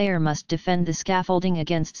the player must defend the scaffolding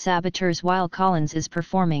against saboteurs while Collins is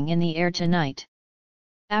performing In the Air Tonight.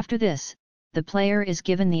 After this, the player is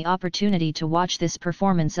given the opportunity to watch this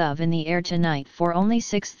performance of In the Air Tonight for only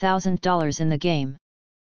 $6,000 in the game.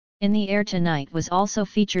 In the Air Tonight was also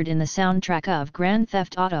featured in the soundtrack of Grand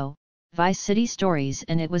Theft Auto: Vice City Stories,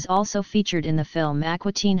 and it was also featured in the film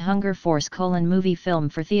Aqua Teen Hunger Force: movie film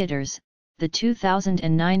for theaters, the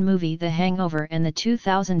 2009 movie The Hangover and the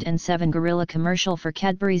 2007 Gorilla commercial for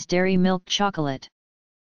Cadbury's Dairy Milk Chocolate.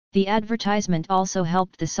 The advertisement also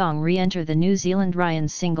helped the song re-enter the New Zealand Ryan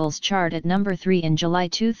Singles Chart at number 3 in July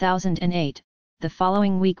 2008, the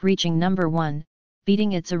following week reaching number 1,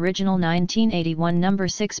 beating its original 1981 number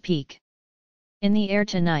 6 peak. In the Air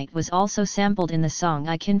Tonight was also sampled in the song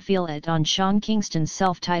I Can Feel It on Sean Kingston's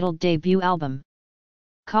self-titled debut album.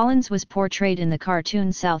 Collins was portrayed in the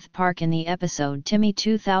cartoon South Park in the episode Timmy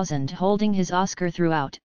 2000 holding his Oscar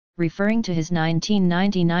throughout, referring to his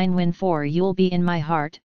 1999 win for You'll Be in My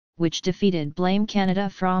Heart, which defeated Blame Canada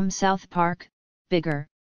from South Park, Bigger,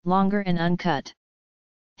 Longer and Uncut.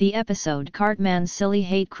 The episode Cartman's Silly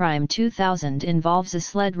Hate Crime 2000 involves a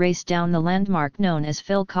sled race down the landmark known as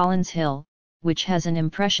Phil Collins Hill, which has an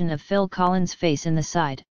impression of Phil Collins' face in the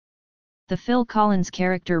side. The Phil Collins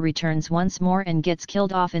character returns once more and gets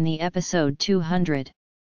killed off in the episode 200.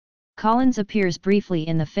 Collins appears briefly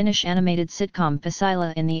in the Finnish animated sitcom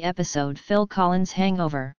Pasila in the episode Phil Collins'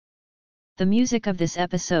 Hangover. The music of this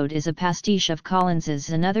episode is a pastiche of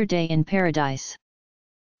Collins's Another Day in Paradise.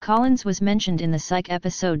 Collins was mentioned in the Psych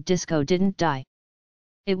episode Disco Didn't Die.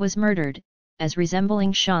 It was murdered, as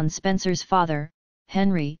resembling Sean Spencer's father,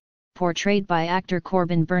 Henry, portrayed by actor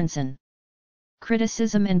Corbin Burnson.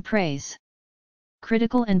 Criticism and praise.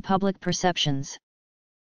 Critical and public perceptions.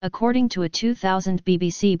 According to a 2000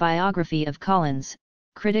 BBC biography of Collins,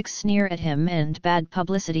 critics sneer at him and bad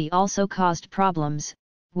publicity also caused problems,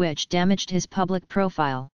 which damaged his public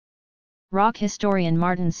profile. Rock historian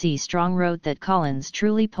Martin C. Strong wrote that Collins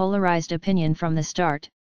truly polarized opinion from the start,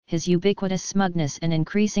 his ubiquitous smugness and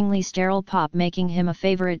increasingly sterile pop making him a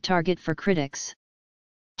favorite target for critics.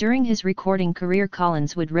 During his recording career,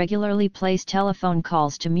 Collins would regularly place telephone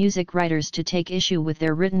calls to music writers to take issue with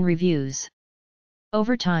their written reviews.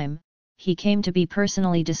 Over time, he came to be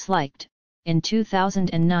personally disliked. In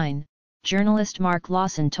 2009, journalist Mark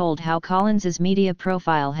Lawson told how Collins's media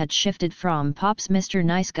profile had shifted from pop's Mr.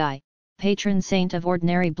 Nice Guy, patron saint of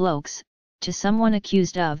ordinary blokes, to someone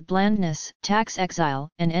accused of blandness, tax exile,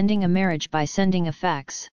 and ending a marriage by sending a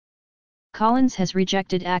fax. Collins has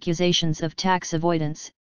rejected accusations of tax avoidance,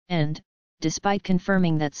 and, despite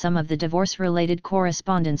confirming that some of the divorce-related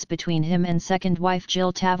correspondence between him and second wife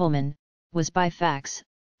Jill Tavelman was by fax,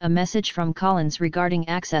 a message from Collins regarding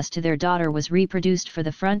access to their daughter was reproduced for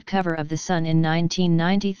the front cover of The Sun in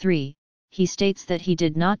 1993. He states that he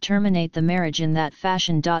did not terminate the marriage in that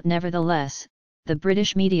fashion. Nevertheless, the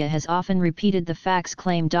British media has often repeated the fax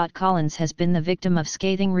claim. Collins has been the victim of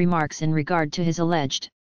scathing remarks in regard to his alleged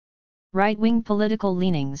right-wing political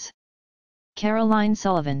leanings. Caroline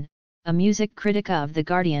Sullivan, a music critic of The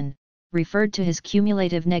Guardian, referred to his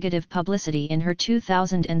cumulative negative publicity in her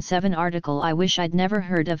 2007 article I Wish I'd Never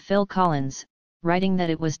Heard of Phil Collins, writing that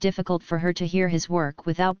it was difficult for her to hear his work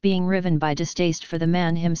without being riven by distaste for the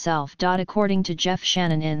man himself. According to Jeff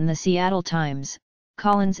Shannon in the Seattle Times,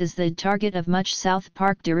 Collins is the target of much South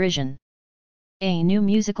Park derision. A New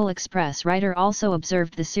Musical Express writer also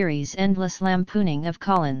observed the series' endless lampooning of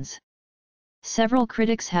Collins. Several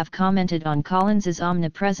critics have commented on Collins's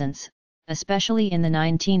omnipresence, especially in the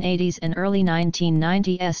 1980s and early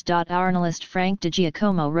 1990s. Our analyst Frank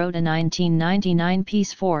DiGiacomo wrote a 1999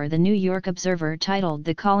 piece for The New York Observer titled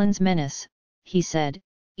The Collins Menace. He said,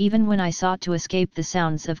 "Even when I sought to escape the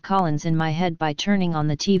sounds of Collins in my head by turning on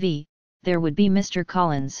the TV, there would be Mr.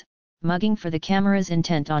 Collins, mugging for the camera's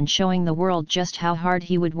intent on showing the world just how hard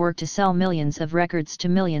he would work to sell millions of records to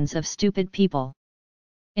millions of stupid people."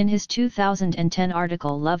 In his 2010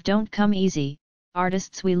 article Love Don't Come Easy,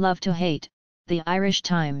 Artists We Love to Hate, the Irish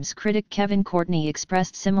Times critic Kevin Courtney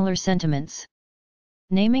expressed similar sentiments.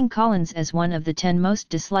 Naming Collins as one of the 10 most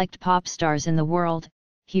disliked pop stars in the world,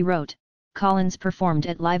 he wrote, "Collins performed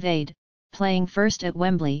at Live Aid, playing first at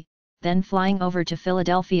Wembley, then flying over to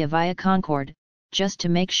Philadelphia via Concorde, just to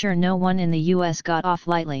make sure no one in the US got off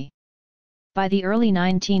lightly." By the early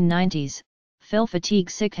 1990s, Phil fatigue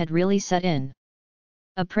sick had really set in.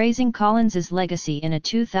 Appraising Collins's legacy in a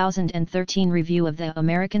 2013 review of the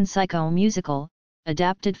American Psycho musical,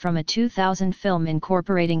 adapted from a 2000 film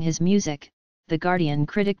incorporating his music, The Guardian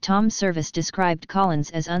critic Tom Service described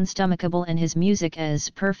Collins as unstomachable and his music as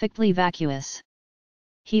perfectly vacuous.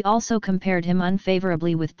 He also compared him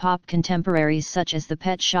unfavorably with pop contemporaries such as the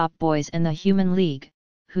Pet Shop Boys and the Human League,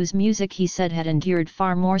 whose music he said had endured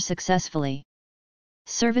far more successfully.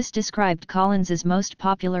 Service described Collins's most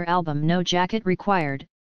popular album No Jacket Required,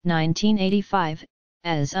 1985,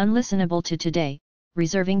 as unlistenable to today,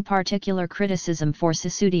 reserving particular criticism for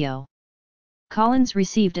Sussudio. Collins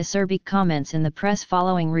received acerbic comments in the press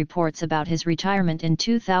following reports about his retirement in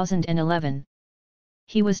 2011.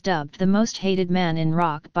 He was dubbed the most hated man in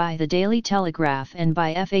rock by the Daily Telegraph and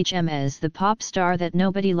by FHM as the pop star that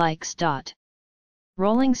nobody likes.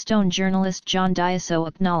 Rolling Stone journalist John Diaso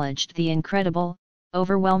acknowledged the incredible,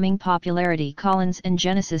 overwhelming popularity Collins and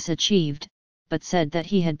Genesis achieved, but said that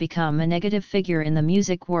he had become a negative figure in the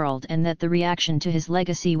music world and that the reaction to his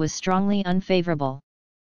legacy was strongly unfavorable.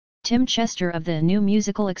 Tim Chester of the New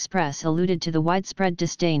Musical Express alluded to the widespread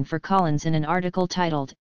disdain for Collins in an article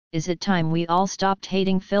titled, "Is It Time We All Stopped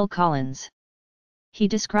Hating Phil Collins?" He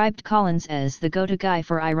described Collins as the go-to guy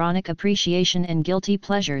for ironic appreciation and guilty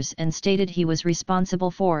pleasures and stated he was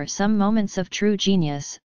responsible for some moments of true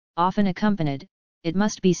genius, often accompanied, it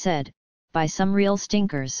must be said, by some real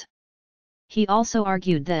stinkers. He also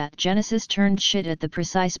argued that Genesis turned shit at the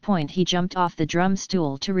precise point he jumped off the drum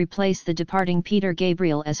stool to replace the departing Peter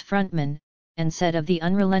Gabriel as frontman, and said of the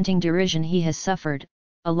unrelenting derision he has suffered,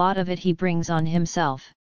 a lot of it he brings on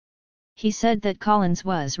himself. He said that Collins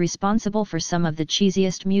was responsible for some of the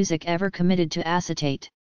cheesiest music ever committed to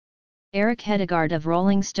acetate. Eric Hedegaard of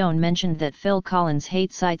Rolling Stone mentioned that Phil Collins'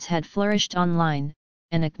 hate sites had flourished online,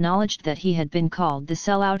 and acknowledged that he had been called the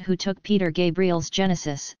sellout who took Peter Gabriel's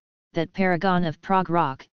Genesis, that paragon of prog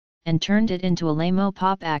rock, and turned it into a lame-o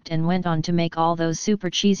pop act and went on to make all those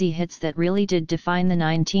super cheesy hits that really did define the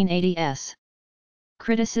 1980s.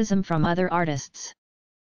 Criticism from other artists.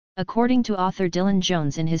 According to author Dylan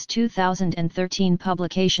Jones in his 2013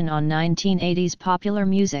 publication on 1980s popular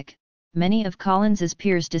music, many of Collins's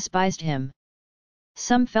peers despised him.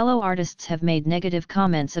 Some fellow artists have made negative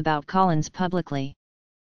comments about Collins publicly.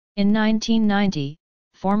 In 1990,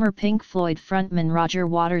 former Pink Floyd frontman Roger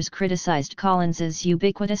Waters criticized Collins's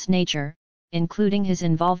ubiquitous nature, including his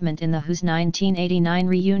involvement in the Who's 1989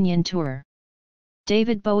 reunion tour.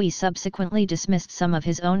 David Bowie subsequently dismissed some of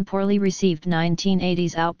his own poorly received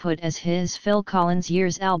 1980s output as his Phil Collins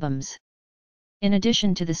Years albums. In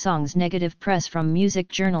addition to the song's negative press from music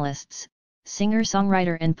journalists,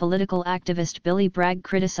 singer-songwriter and political activist Billy Bragg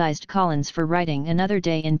criticized Collins for writing Another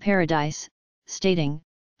Day in Paradise, stating,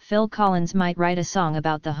 "Phil Collins might write a song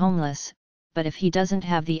about the homeless, but if he doesn't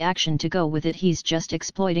have the action to go with it, he's just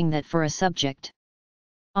exploiting that for a subject."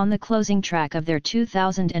 On the closing track of their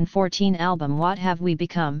 2014 album What Have We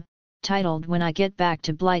Become, titled When I Get Back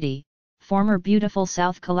to Blighty, former Beautiful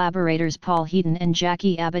South collaborators Paul Heaton and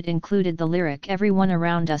Jackie Abbott included the lyric "Everyone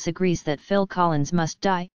around us agrees that Phil Collins must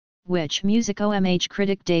die," which music-OMH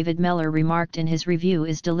critic David Meller remarked in his review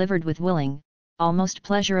is delivered with willing, almost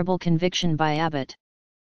pleasurable conviction by Abbott.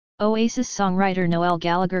 Oasis songwriter Noel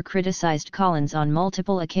Gallagher criticized Collins on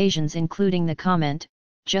multiple occasions, including the comment,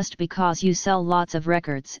 "Just because you sell lots of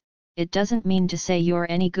records, it doesn't mean to say you're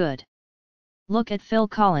any good. Look at Phil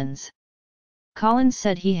Collins." Collins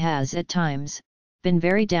said he has at times been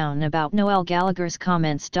very down about Noel Gallagher's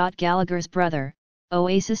comments. Gallagher's brother,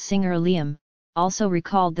 Oasis singer Liam, also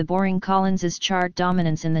recalled the boring Collins's chart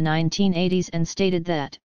dominance in the 1980s and stated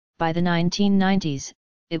that, by the 1990s,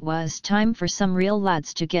 it was time for some real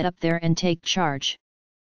lads to get up there and take charge.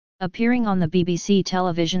 Appearing on the BBC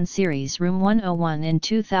television series Room 101 in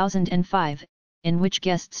 2005, in which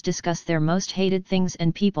guests discuss their most hated things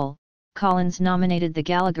and people, Collins nominated the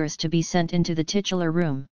Gallaghers to be sent into the titular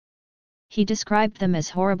room. He described them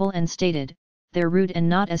as horrible and stated, "They're rude and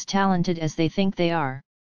not as talented as they think they are.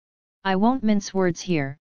 I won't mince words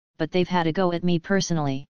here, but they've had a go at me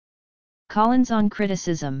personally." Collins on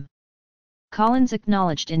criticism. Collins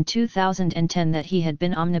acknowledged in 2010 that he had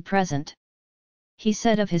been omnipresent. He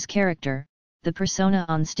said of his character, "The persona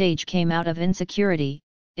on stage came out of insecurity,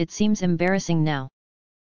 it seems embarrassing now.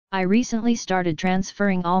 I recently started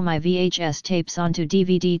transferring all my VHS tapes onto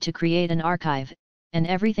DVD to create an archive, and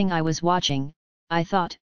everything I was watching, I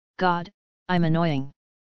thought, God, I'm annoying.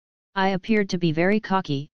 I appeared to be very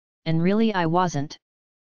cocky, and really I wasn't."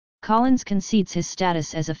 Collins concedes his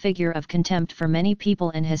status as a figure of contempt for many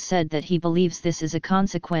people and has said that he believes this is a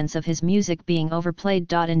consequence of his music being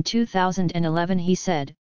overplayed. In 2011 he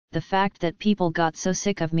said, "The fact that people got so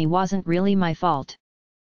sick of me wasn't really my fault.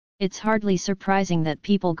 It's hardly surprising that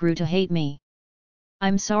people grew to hate me.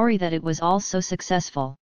 I'm sorry that it was all so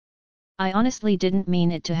successful. I honestly didn't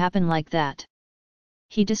mean it to happen like that."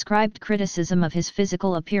 He described criticism of his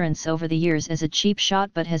physical appearance over the years as a cheap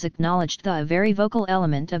shot but has acknowledged the very vocal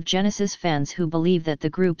element of Genesis fans who believe that the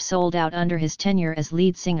group sold out under his tenure as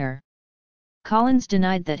lead singer. Collins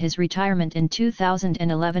denied that his retirement in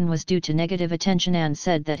 2011 was due to negative attention and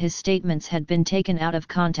said that his statements had been taken out of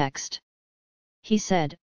context. He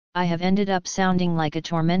said, "I have ended up sounding like a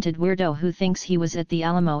tormented weirdo who thinks he was at the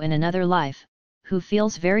Alamo in another life, who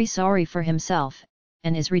feels very sorry for himself,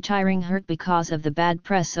 and is retiring hurt because of the bad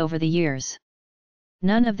press over the years.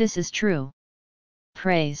 None of this is true.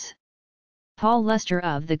 Praise. Paul Lester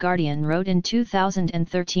of The Guardian wrote in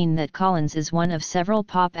 2013 that Collins is one of several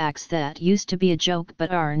pop acts that used to be a joke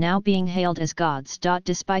but are now being hailed as gods.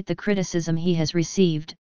 Despite the criticism he has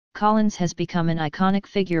received, Collins has become an iconic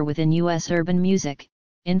figure within U.S. urban music,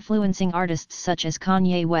 influencing artists such as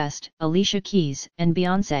Kanye West, Alicia Keys, and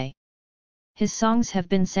Beyoncé. His songs have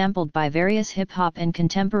been sampled by various hip-hop and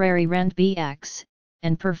contemporary R&B acts,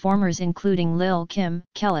 and performers including Lil' Kim,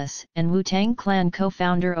 Kelis, and Wu-Tang Clan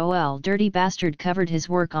co-founder Ol' Dirty Bastard covered his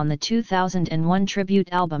work on the 2001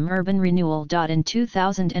 tribute album Urban Renewal. In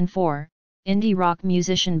 2004, indie rock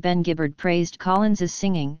musician Ben Gibbard praised Collins's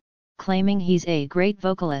singing, claiming he's a great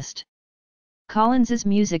vocalist. Collins's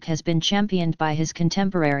music has been championed by his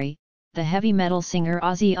contemporary, the heavy metal singer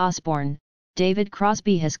Ozzy Osbourne. David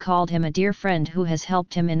Crosby has called him a dear friend who has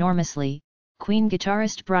helped him enormously. Queen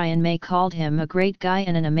guitarist Brian May called him a great guy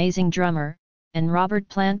and an amazing drummer, and Robert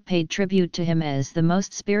Plant paid tribute to him as the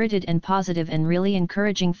most spirited and positive and really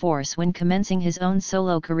encouraging force when commencing his own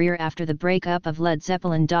solo career after the breakup of Led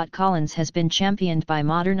Zeppelin. Collins has been championed by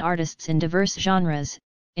modern artists in diverse genres,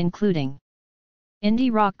 including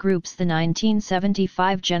indie rock groups the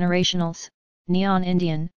 1975 Generationals, Neon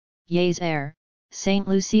Indian, Ye's Air, St.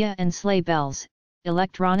 Lucia and Sleigh Bells,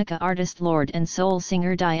 electronica artist Lorde and soul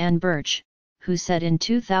singer Diane Birch, who said in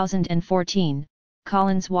 2014,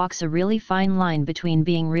 Collins walks a really fine line between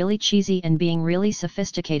being really cheesy and being really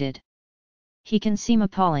sophisticated. He can seem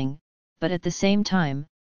appalling, but at the same time,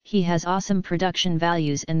 he has awesome production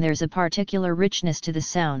values and there's a particular richness to the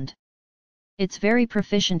sound. It's very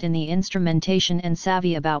proficient in the instrumentation and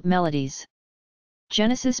savvy about melodies.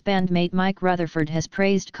 Genesis bandmate Mike Rutherford has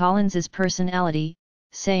praised Collins's personality,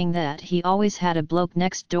 saying that he always had a bloke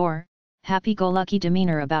next door, happy-go-lucky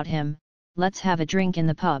demeanor about him, let's have a drink in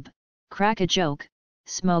the pub, crack a joke,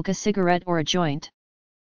 smoke a cigarette or a joint.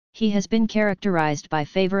 He has been characterized by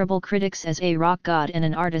favorable critics as a rock god and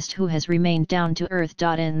an artist who has remained down to earth.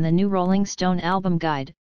 In the new Rolling Stone album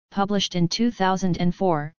guide, published in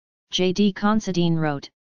 2004, J.D. Considine wrote,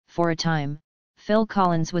 "For a time, Phil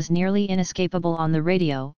Collins was nearly inescapable on the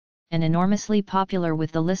radio, and enormously popular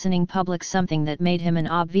with the listening public, something that made him an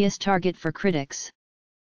obvious target for critics.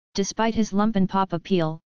 Despite his lumpen pop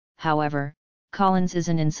appeal, however, Collins is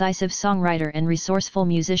an incisive songwriter and resourceful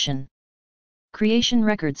musician." Creation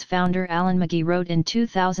Records founder Alan McGee wrote in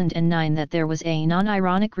 2009 that there was a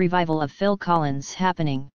non-ironic revival of Phil Collins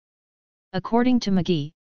happening. According to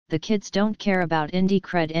McGee, the kids don't care about indie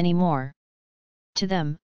cred anymore. To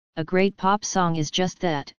them, a great pop song is just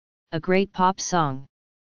that, a great pop song.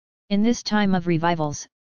 In this time of revivals,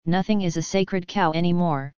 nothing is a sacred cow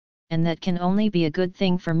anymore, and that can only be a good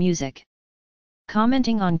thing for music.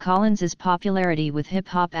 Commenting on Collins's popularity with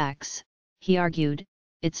hip-hop acts, he argued,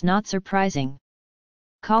 "It's not surprising.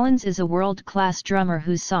 Collins is a world-class drummer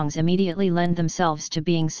whose songs immediately lend themselves to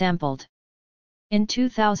being sampled." In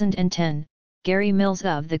 2010, Gary Mills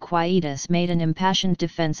of The Quietus made an impassioned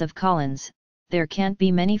defense of Collins. "There can't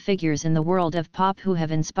be many figures in the world of pop who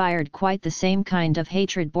have inspired quite the same kind of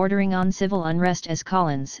hatred bordering on civil unrest as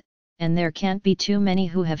Collins, and there can't be too many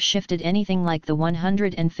who have shifted anything like the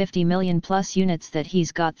 150 million plus units that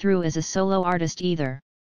he's got through as a solo artist either."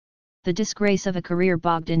 The disgrace of a career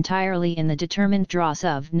bogged entirely in the determined dross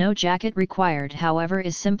of no jacket required, however,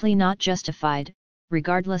 is simply not justified,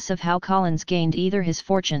 regardless of how Collins gained either his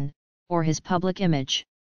fortune, or his public image.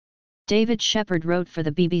 David Shepard wrote for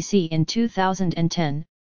the BBC in 2010,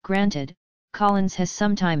 "Granted, Collins has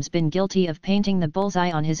sometimes been guilty of painting the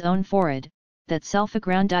bullseye on his own forehead, that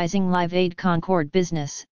self-aggrandizing Live Aid Concord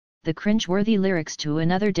business, the cringe-worthy lyrics to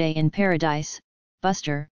Another Day in Paradise,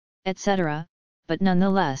 Buster, etc., but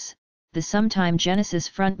nonetheless, the sometime Genesis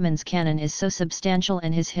frontman's canon is so substantial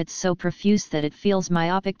and his hits so profuse that it feels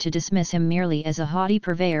myopic to dismiss him merely as a haughty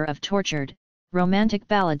purveyor of tortured, romantic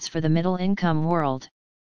ballads for the middle-income world."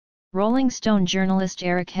 Rolling Stone journalist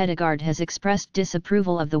Eric Hedegaard has expressed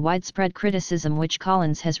disapproval of the widespread criticism which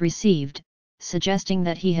Collins has received, suggesting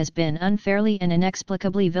that he has been unfairly and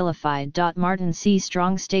inexplicably vilified. Martin C.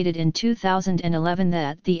 Strong stated in 2011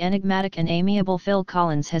 that the enigmatic and amiable Phil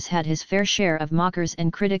Collins has had his fair share of mockers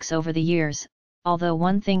and critics over the years, although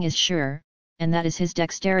one thing is sure, and that is his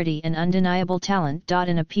dexterity and undeniable talent.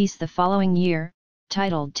 In a piece the following year,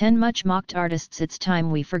 titled 10 Much Mocked Artists It's Time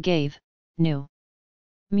We Forgave, New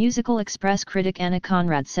Musical Express critic Anna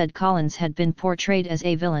Conrad said Collins had been portrayed as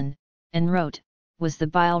a villain, and wrote, "Was the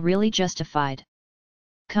bile really justified?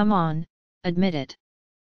 Come on, admit it.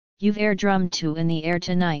 You've air drummed 2 in the Air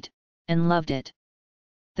tonight, and loved it."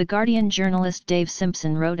 The Guardian journalist Dave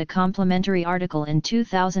Simpson wrote a complimentary article in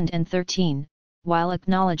 2013, while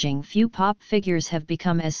acknowledging few pop figures have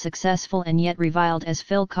become as successful and yet reviled as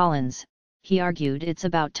Phil Collins, he argued it's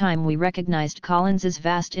about time we recognized Collins's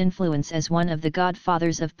vast influence as one of the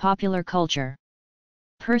godfathers of popular culture.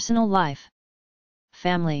 Personal life.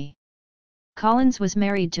 Family. Collins was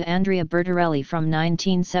married to Andrea Bertarelli from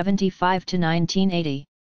 1975 to 1980.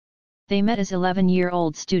 They met as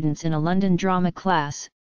 11-year-old students in a London drama class,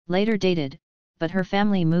 later dated, but her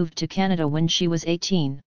family moved to Canada when she was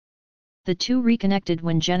 18. The two reconnected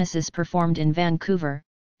when Genesis performed in Vancouver,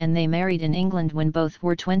 and they married in England when both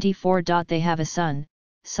were 24. They have a son,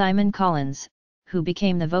 Simon Collins, who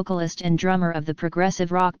became the vocalist and drummer of the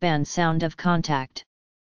progressive rock band Sound of Contact.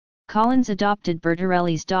 Collins adopted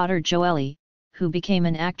Bertarelli's daughter Joelle, who became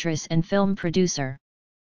an actress and film producer.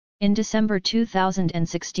 In December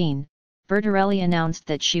 2016, Bertarelli announced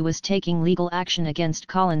that she was taking legal action against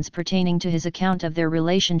Collins pertaining to his account of their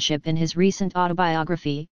relationship in his recent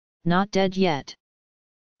autobiography, Not Dead Yet.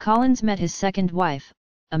 Collins met his second wife,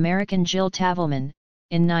 American Jill Tavelman,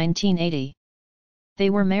 in 1980. They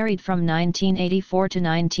were married from 1984 to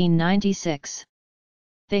 1996.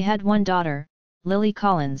 They had one daughter, Lily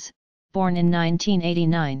Collins, born in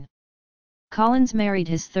 1989. Collins married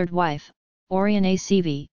his third wife, Oriane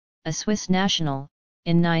Seavey, a Swiss national,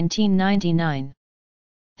 in 1999.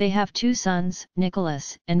 They have two sons,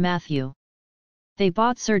 Nicholas and Matthew. They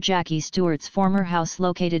bought Sir Jackie Stewart's former house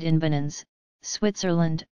located in Benins,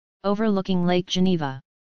 Switzerland, overlooking Lake Geneva.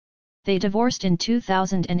 They divorced in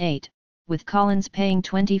 2008, with Collins paying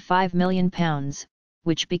 £25 million,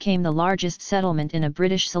 which became the largest settlement in a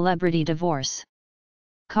British celebrity divorce.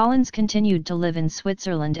 Collins continued to live in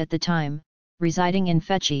Switzerland at the time, residing in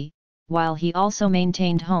Fetchy, while he also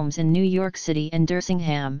maintained homes in New York City and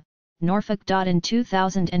Dersingham, Norfolk. In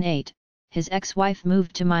 2008, his ex-wife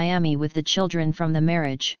moved to Miami with the children from the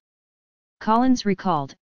marriage. Collins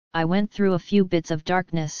recalled, "I went through a few bits of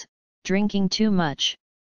darkness, drinking too much.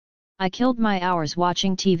 I killed my hours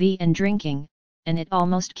watching TV and drinking, and it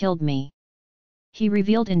almost killed me." He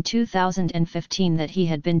revealed in 2015 that he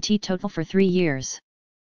had been teetotal for 3 years.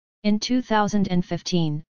 In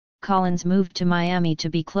 2015, Collins moved to Miami to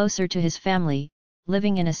be closer to his family,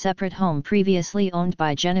 living in a separate home previously owned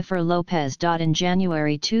by Jennifer Lopez. In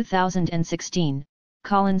January 2016,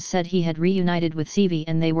 Collins said he had reunited with Seavey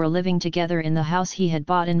and they were living together in the house he had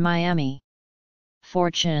bought in Miami.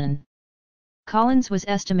 Fortune. Collins was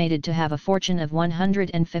estimated to have a fortune of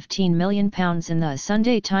 £115 million in the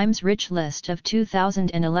Sunday Times Rich list of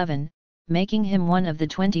 2011, making him one of the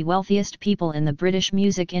 20 wealthiest people in the British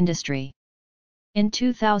music industry. In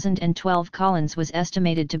 2012, Collins was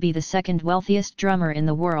estimated to be the second wealthiest drummer in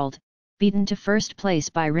the world, beaten to first place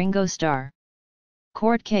by Ringo Starr.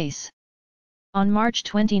 Court case. On March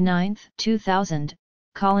 29, 2000,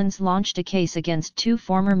 Collins launched a case against two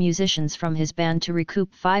former musicians from his band to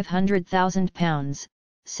recoup £500,000,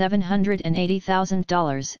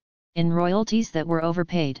 $780,000, in royalties that were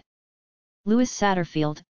overpaid. Lewis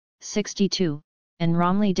Satterfield, 62, and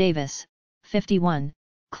Romley Davis, 51,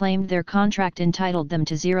 claimed their contract entitled them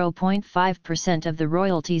to 0.5% of the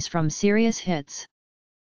royalties from Serious Hits.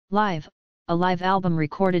 Live, a live album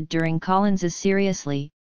recorded during Collins's Seriously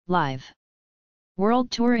Live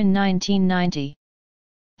World Tour in 1990.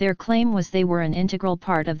 Their claim was they were an integral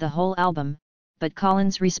part of the whole album, but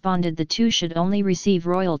Collins responded the two should only receive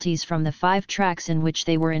royalties from the 5 tracks in which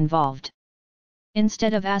they were involved.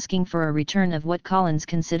 Instead of asking for a return of what Collins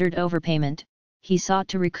considered overpayment, he sought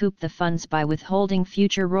to recoup the funds by withholding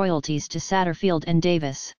future royalties to Satterfield and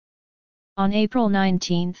Davis. On April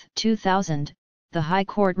 19, 2000, the High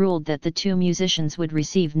Court ruled that the two musicians would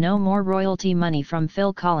receive no more royalty money from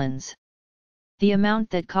Phil Collins. The amount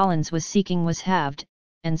that Collins was seeking was halved,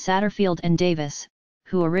 and Satterfield and Davis,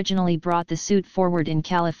 who originally brought the suit forward in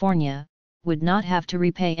California, would not have to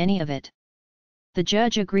repay any of it. The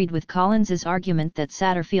judge agreed with Collins's argument that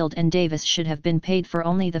Satterfield and Davis should have been paid for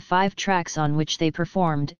only the 5 tracks on which they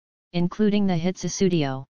performed, including the hit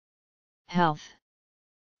Sussudio. Health.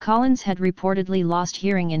 Collins had reportedly lost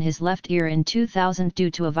hearing in his left ear in 2000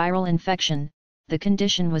 due to a viral infection. The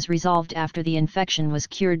condition was resolved after the infection was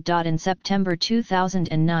cured. In September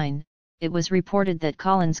 2009, it was reported that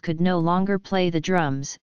Collins could no longer play the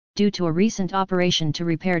drums, due to a recent operation to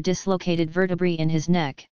repair dislocated vertebrae in his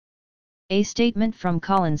neck. A statement from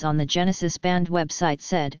Collins on the Genesis band website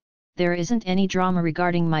said, "There isn't any drama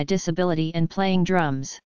regarding my disability and playing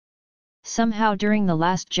drums. Somehow during the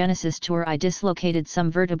last Genesis tour I dislocated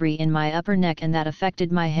some vertebrae in my upper neck and that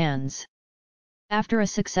affected my hands. After a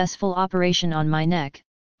successful operation on my neck,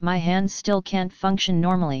 my hands still can't function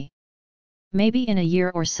normally. Maybe in a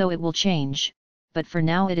year or so it will change, but for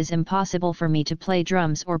now it is impossible for me to play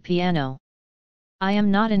drums or piano." I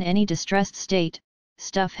am not in any distressed state,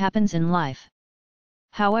 stuff happens in life.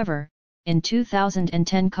 However, in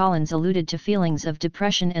 2010 Collins alluded to feelings of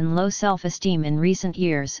depression and low self-esteem in recent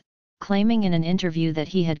years, claiming in an interview that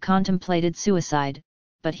he had contemplated suicide,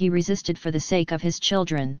 but he resisted for the sake of his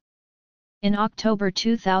children. In October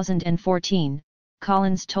 2014,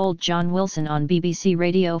 Collins told John Wilson on BBC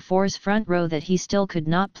Radio 4's Front Row that he still could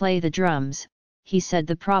not play the drums. He said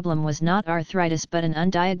the problem was not arthritis but an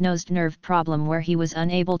undiagnosed nerve problem where he was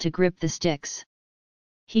unable to grip the sticks.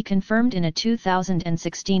 He confirmed in a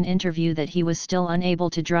 2016 interview that he was still unable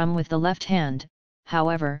to drum with the left hand.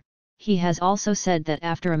 However, he has also said that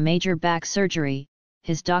after a major back surgery,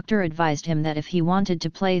 his doctor advised him that if he wanted to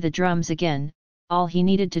play the drums again, all he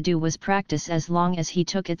needed to do was practice as long as he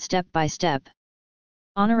took it step by step.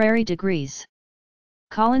 Honorary degrees.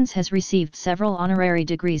 Collins has received several honorary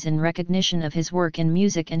degrees in recognition of his work in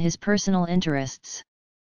music and his personal interests.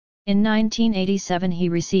 In 1987 he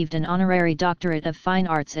received an honorary doctorate of fine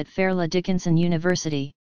arts at Fairleigh Dickinson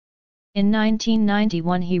University. In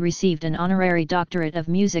 1991 he received an honorary doctorate of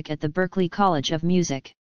music at the Berklee College of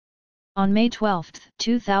Music. On May 12,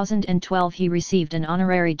 2012 he received an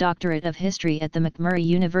honorary doctorate of history at the McMurry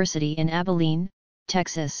University in Abilene,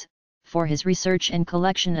 Texas, for his research and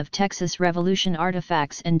collection of Texas Revolution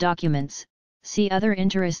artifacts and documents. See Other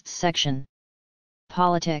Interests section.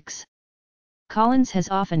 Politics. Collins has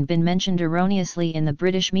often been mentioned erroneously in the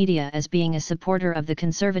British media as being a supporter of the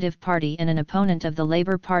Conservative Party and an opponent of the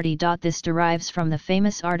Labour Party. This derives from the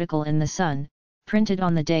famous article in The Sun, printed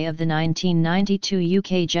on the day of the 1992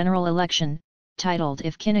 UK general election, titled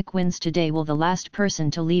 "If Kinnock wins today, will the last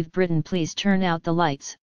person to leave Britain please turn out the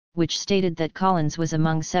lights?", which stated that Collins was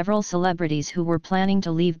among several celebrities who were planning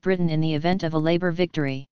to leave Britain in the event of a Labour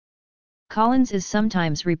victory. Collins is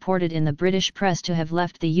sometimes reported in the British press to have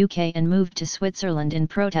left the UK and moved to Switzerland in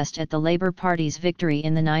protest at the Labour Party's victory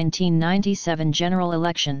in the 1997 general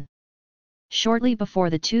election. Shortly before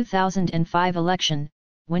the 2005 election,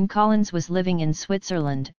 when Collins was living in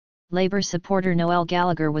Switzerland, Labour supporter Noel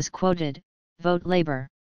Gallagher was quoted, "Vote Labour.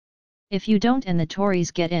 If you don't and the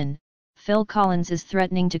Tories get in, Phil Collins is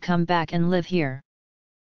threatening to come back and live here.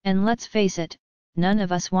 And let's face it, none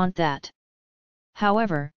of us want that."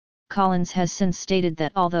 However, Collins has since stated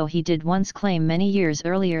that although he did once claim many years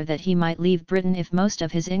earlier that he might leave Britain if most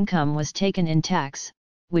of his income was taken in tax,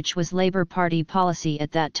 which was Labour Party policy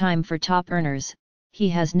at that time for top earners, he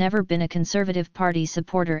has never been a Conservative Party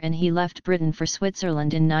supporter and he left Britain for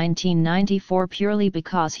Switzerland in 1994 purely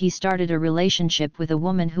because he started a relationship with a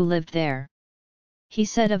woman who lived there. He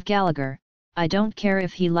said of Gallagher, "I don't care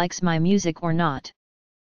if he likes my music or not.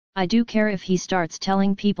 I do care if he starts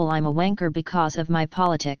telling people I'm a wanker because of my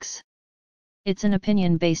politics. It's an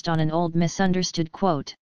opinion based on an old misunderstood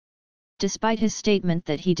quote." Despite his statement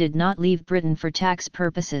that he did not leave Britain for tax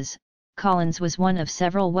purposes, Collins was one of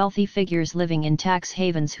several wealthy figures living in tax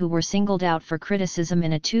havens who were singled out for criticism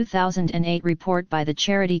in a 2008 report by the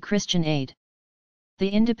charity Christian Aid. The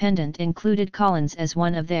Independent included Collins as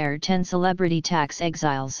one of their 10 celebrity tax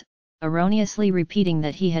exiles, erroneously repeating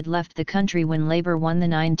that he had left the country when Labour won the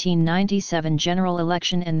 1997 general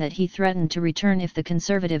election and that he threatened to return if the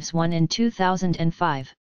Conservatives won in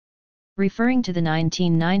 2005. Referring to the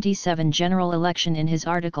 1997 general election in his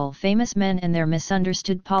article Famous Men and Their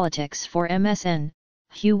Misunderstood Politics for MSN,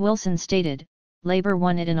 Hugh Wilson stated, "Labour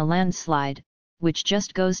won it in a landslide, which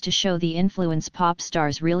just goes to show the influence pop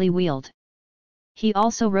stars really wield." He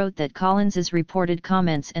also wrote that Collins's reported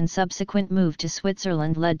comments and subsequent move to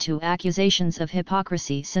Switzerland led to accusations of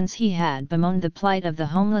hypocrisy since he had bemoaned the plight of the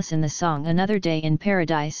homeless in the song Another Day in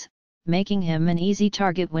Paradise, making him an easy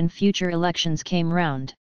target when future elections came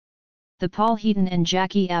round. The Paul Heaton and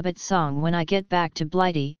Jackie Abbott song When I Get Back to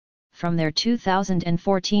Blighty, from their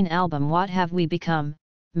 2014 album What Have We Become,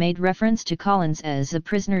 made reference to Collins as a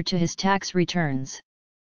prisoner to his tax returns.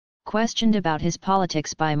 Questioned about his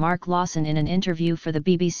politics by Mark Lawson in an interview for the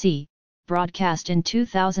BBC, broadcast in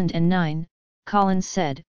 2009, Collins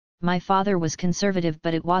said, "My father was Conservative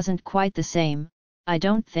but it wasn't quite the same, I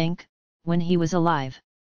don't think, when he was alive.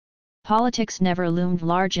 Politics never loomed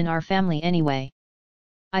large in our family anyway.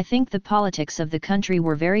 I think the politics of the country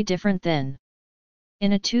were very different then."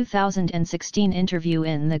 In a 2016 interview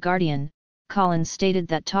in The Guardian, Collins stated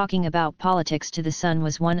that talking about politics to The Sun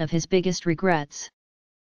was one of his biggest regrets.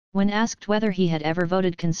 When asked whether he had ever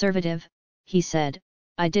voted Conservative, he said,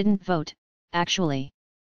 "I didn't vote, actually.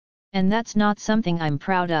 And that's not something I'm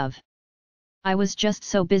proud of. I was just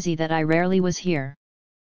so busy that I rarely was here."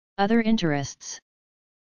 Other interests.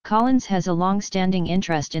 Collins has a long-standing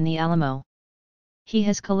interest in the Alamo. He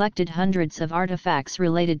has collected hundreds of artifacts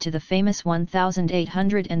related to the famous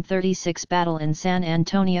 1836 battle in San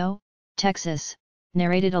Antonio, Texas,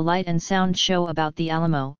 narrated a light and sound show about the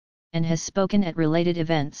Alamo, and has spoken at related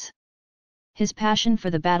events. His passion for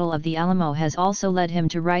the Battle of the Alamo has also led him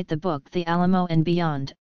to write the book The Alamo and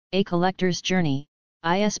Beyond, A Collector's Journey,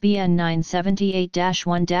 ISBN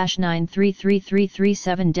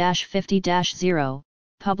 978-1-933337-50-0,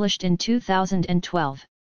 published in 2012.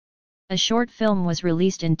 A short film was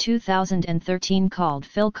released in 2013 called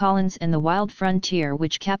Phil Collins and the Wild Frontier,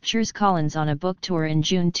 which captures Collins on a book tour in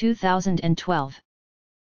June 2012.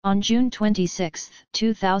 On June 26,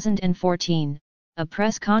 2014, a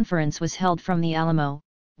press conference was held from the Alamo,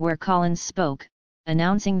 where Collins spoke,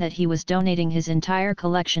 announcing that he was donating his entire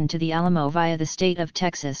collection to the Alamo via the state of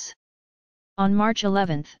Texas. On March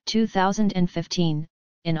 11, 2015,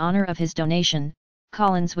 in honor of his donation,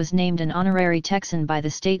 Collins was named an honorary Texan by the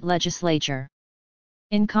state legislature.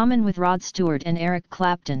 In common with Rod Stewart and Eric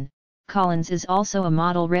Clapton, Collins is also a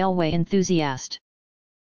model railway enthusiast.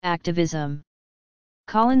 Activism.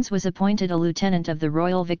 Collins was appointed a Lieutenant of the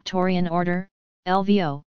Royal Victorian Order,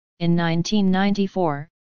 LVO, in 1994,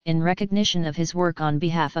 in recognition of his work on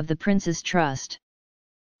behalf of the Prince's Trust.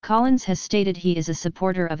 Collins has stated he is a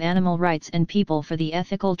supporter of animal rights and People for the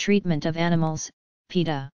Ethical Treatment of Animals,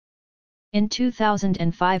 PETA. In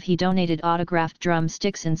 2005 he donated autographed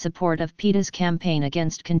drumsticks in support of PETA's campaign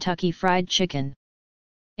against Kentucky Fried Chicken.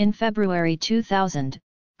 In February 2000,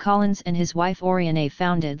 Collins and his wife Oriane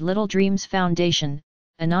founded Little Dreams Foundation,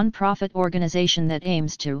 a non-profit organization that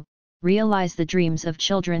aims to realize the dreams of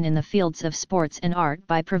children in the fields of sports and art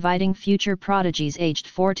by providing future prodigies aged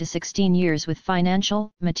 4 to 16 years with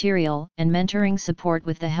financial, material, and mentoring support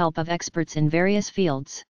with the help of experts in various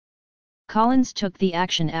fields. Collins took the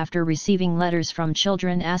action after receiving letters from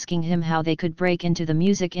children asking him how they could break into the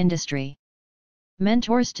music industry.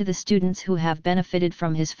 Mentors to the students who have benefited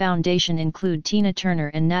from his foundation include Tina Turner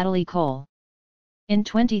and Natalie Cole. In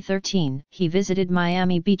 2013, he visited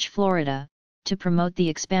Miami Beach, Florida, to promote the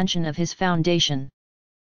expansion of his foundation.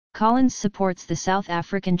 Collins supports the South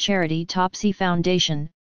African charity Topsy Foundation,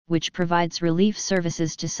 which provides relief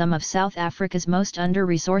services to some of South Africa's most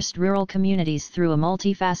under-resourced rural communities through a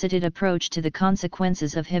multifaceted approach to the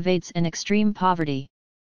consequences of HIV/AIDS and extreme poverty.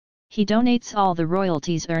 He donates all the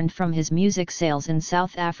royalties earned from his music sales in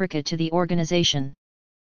South Africa to the organization.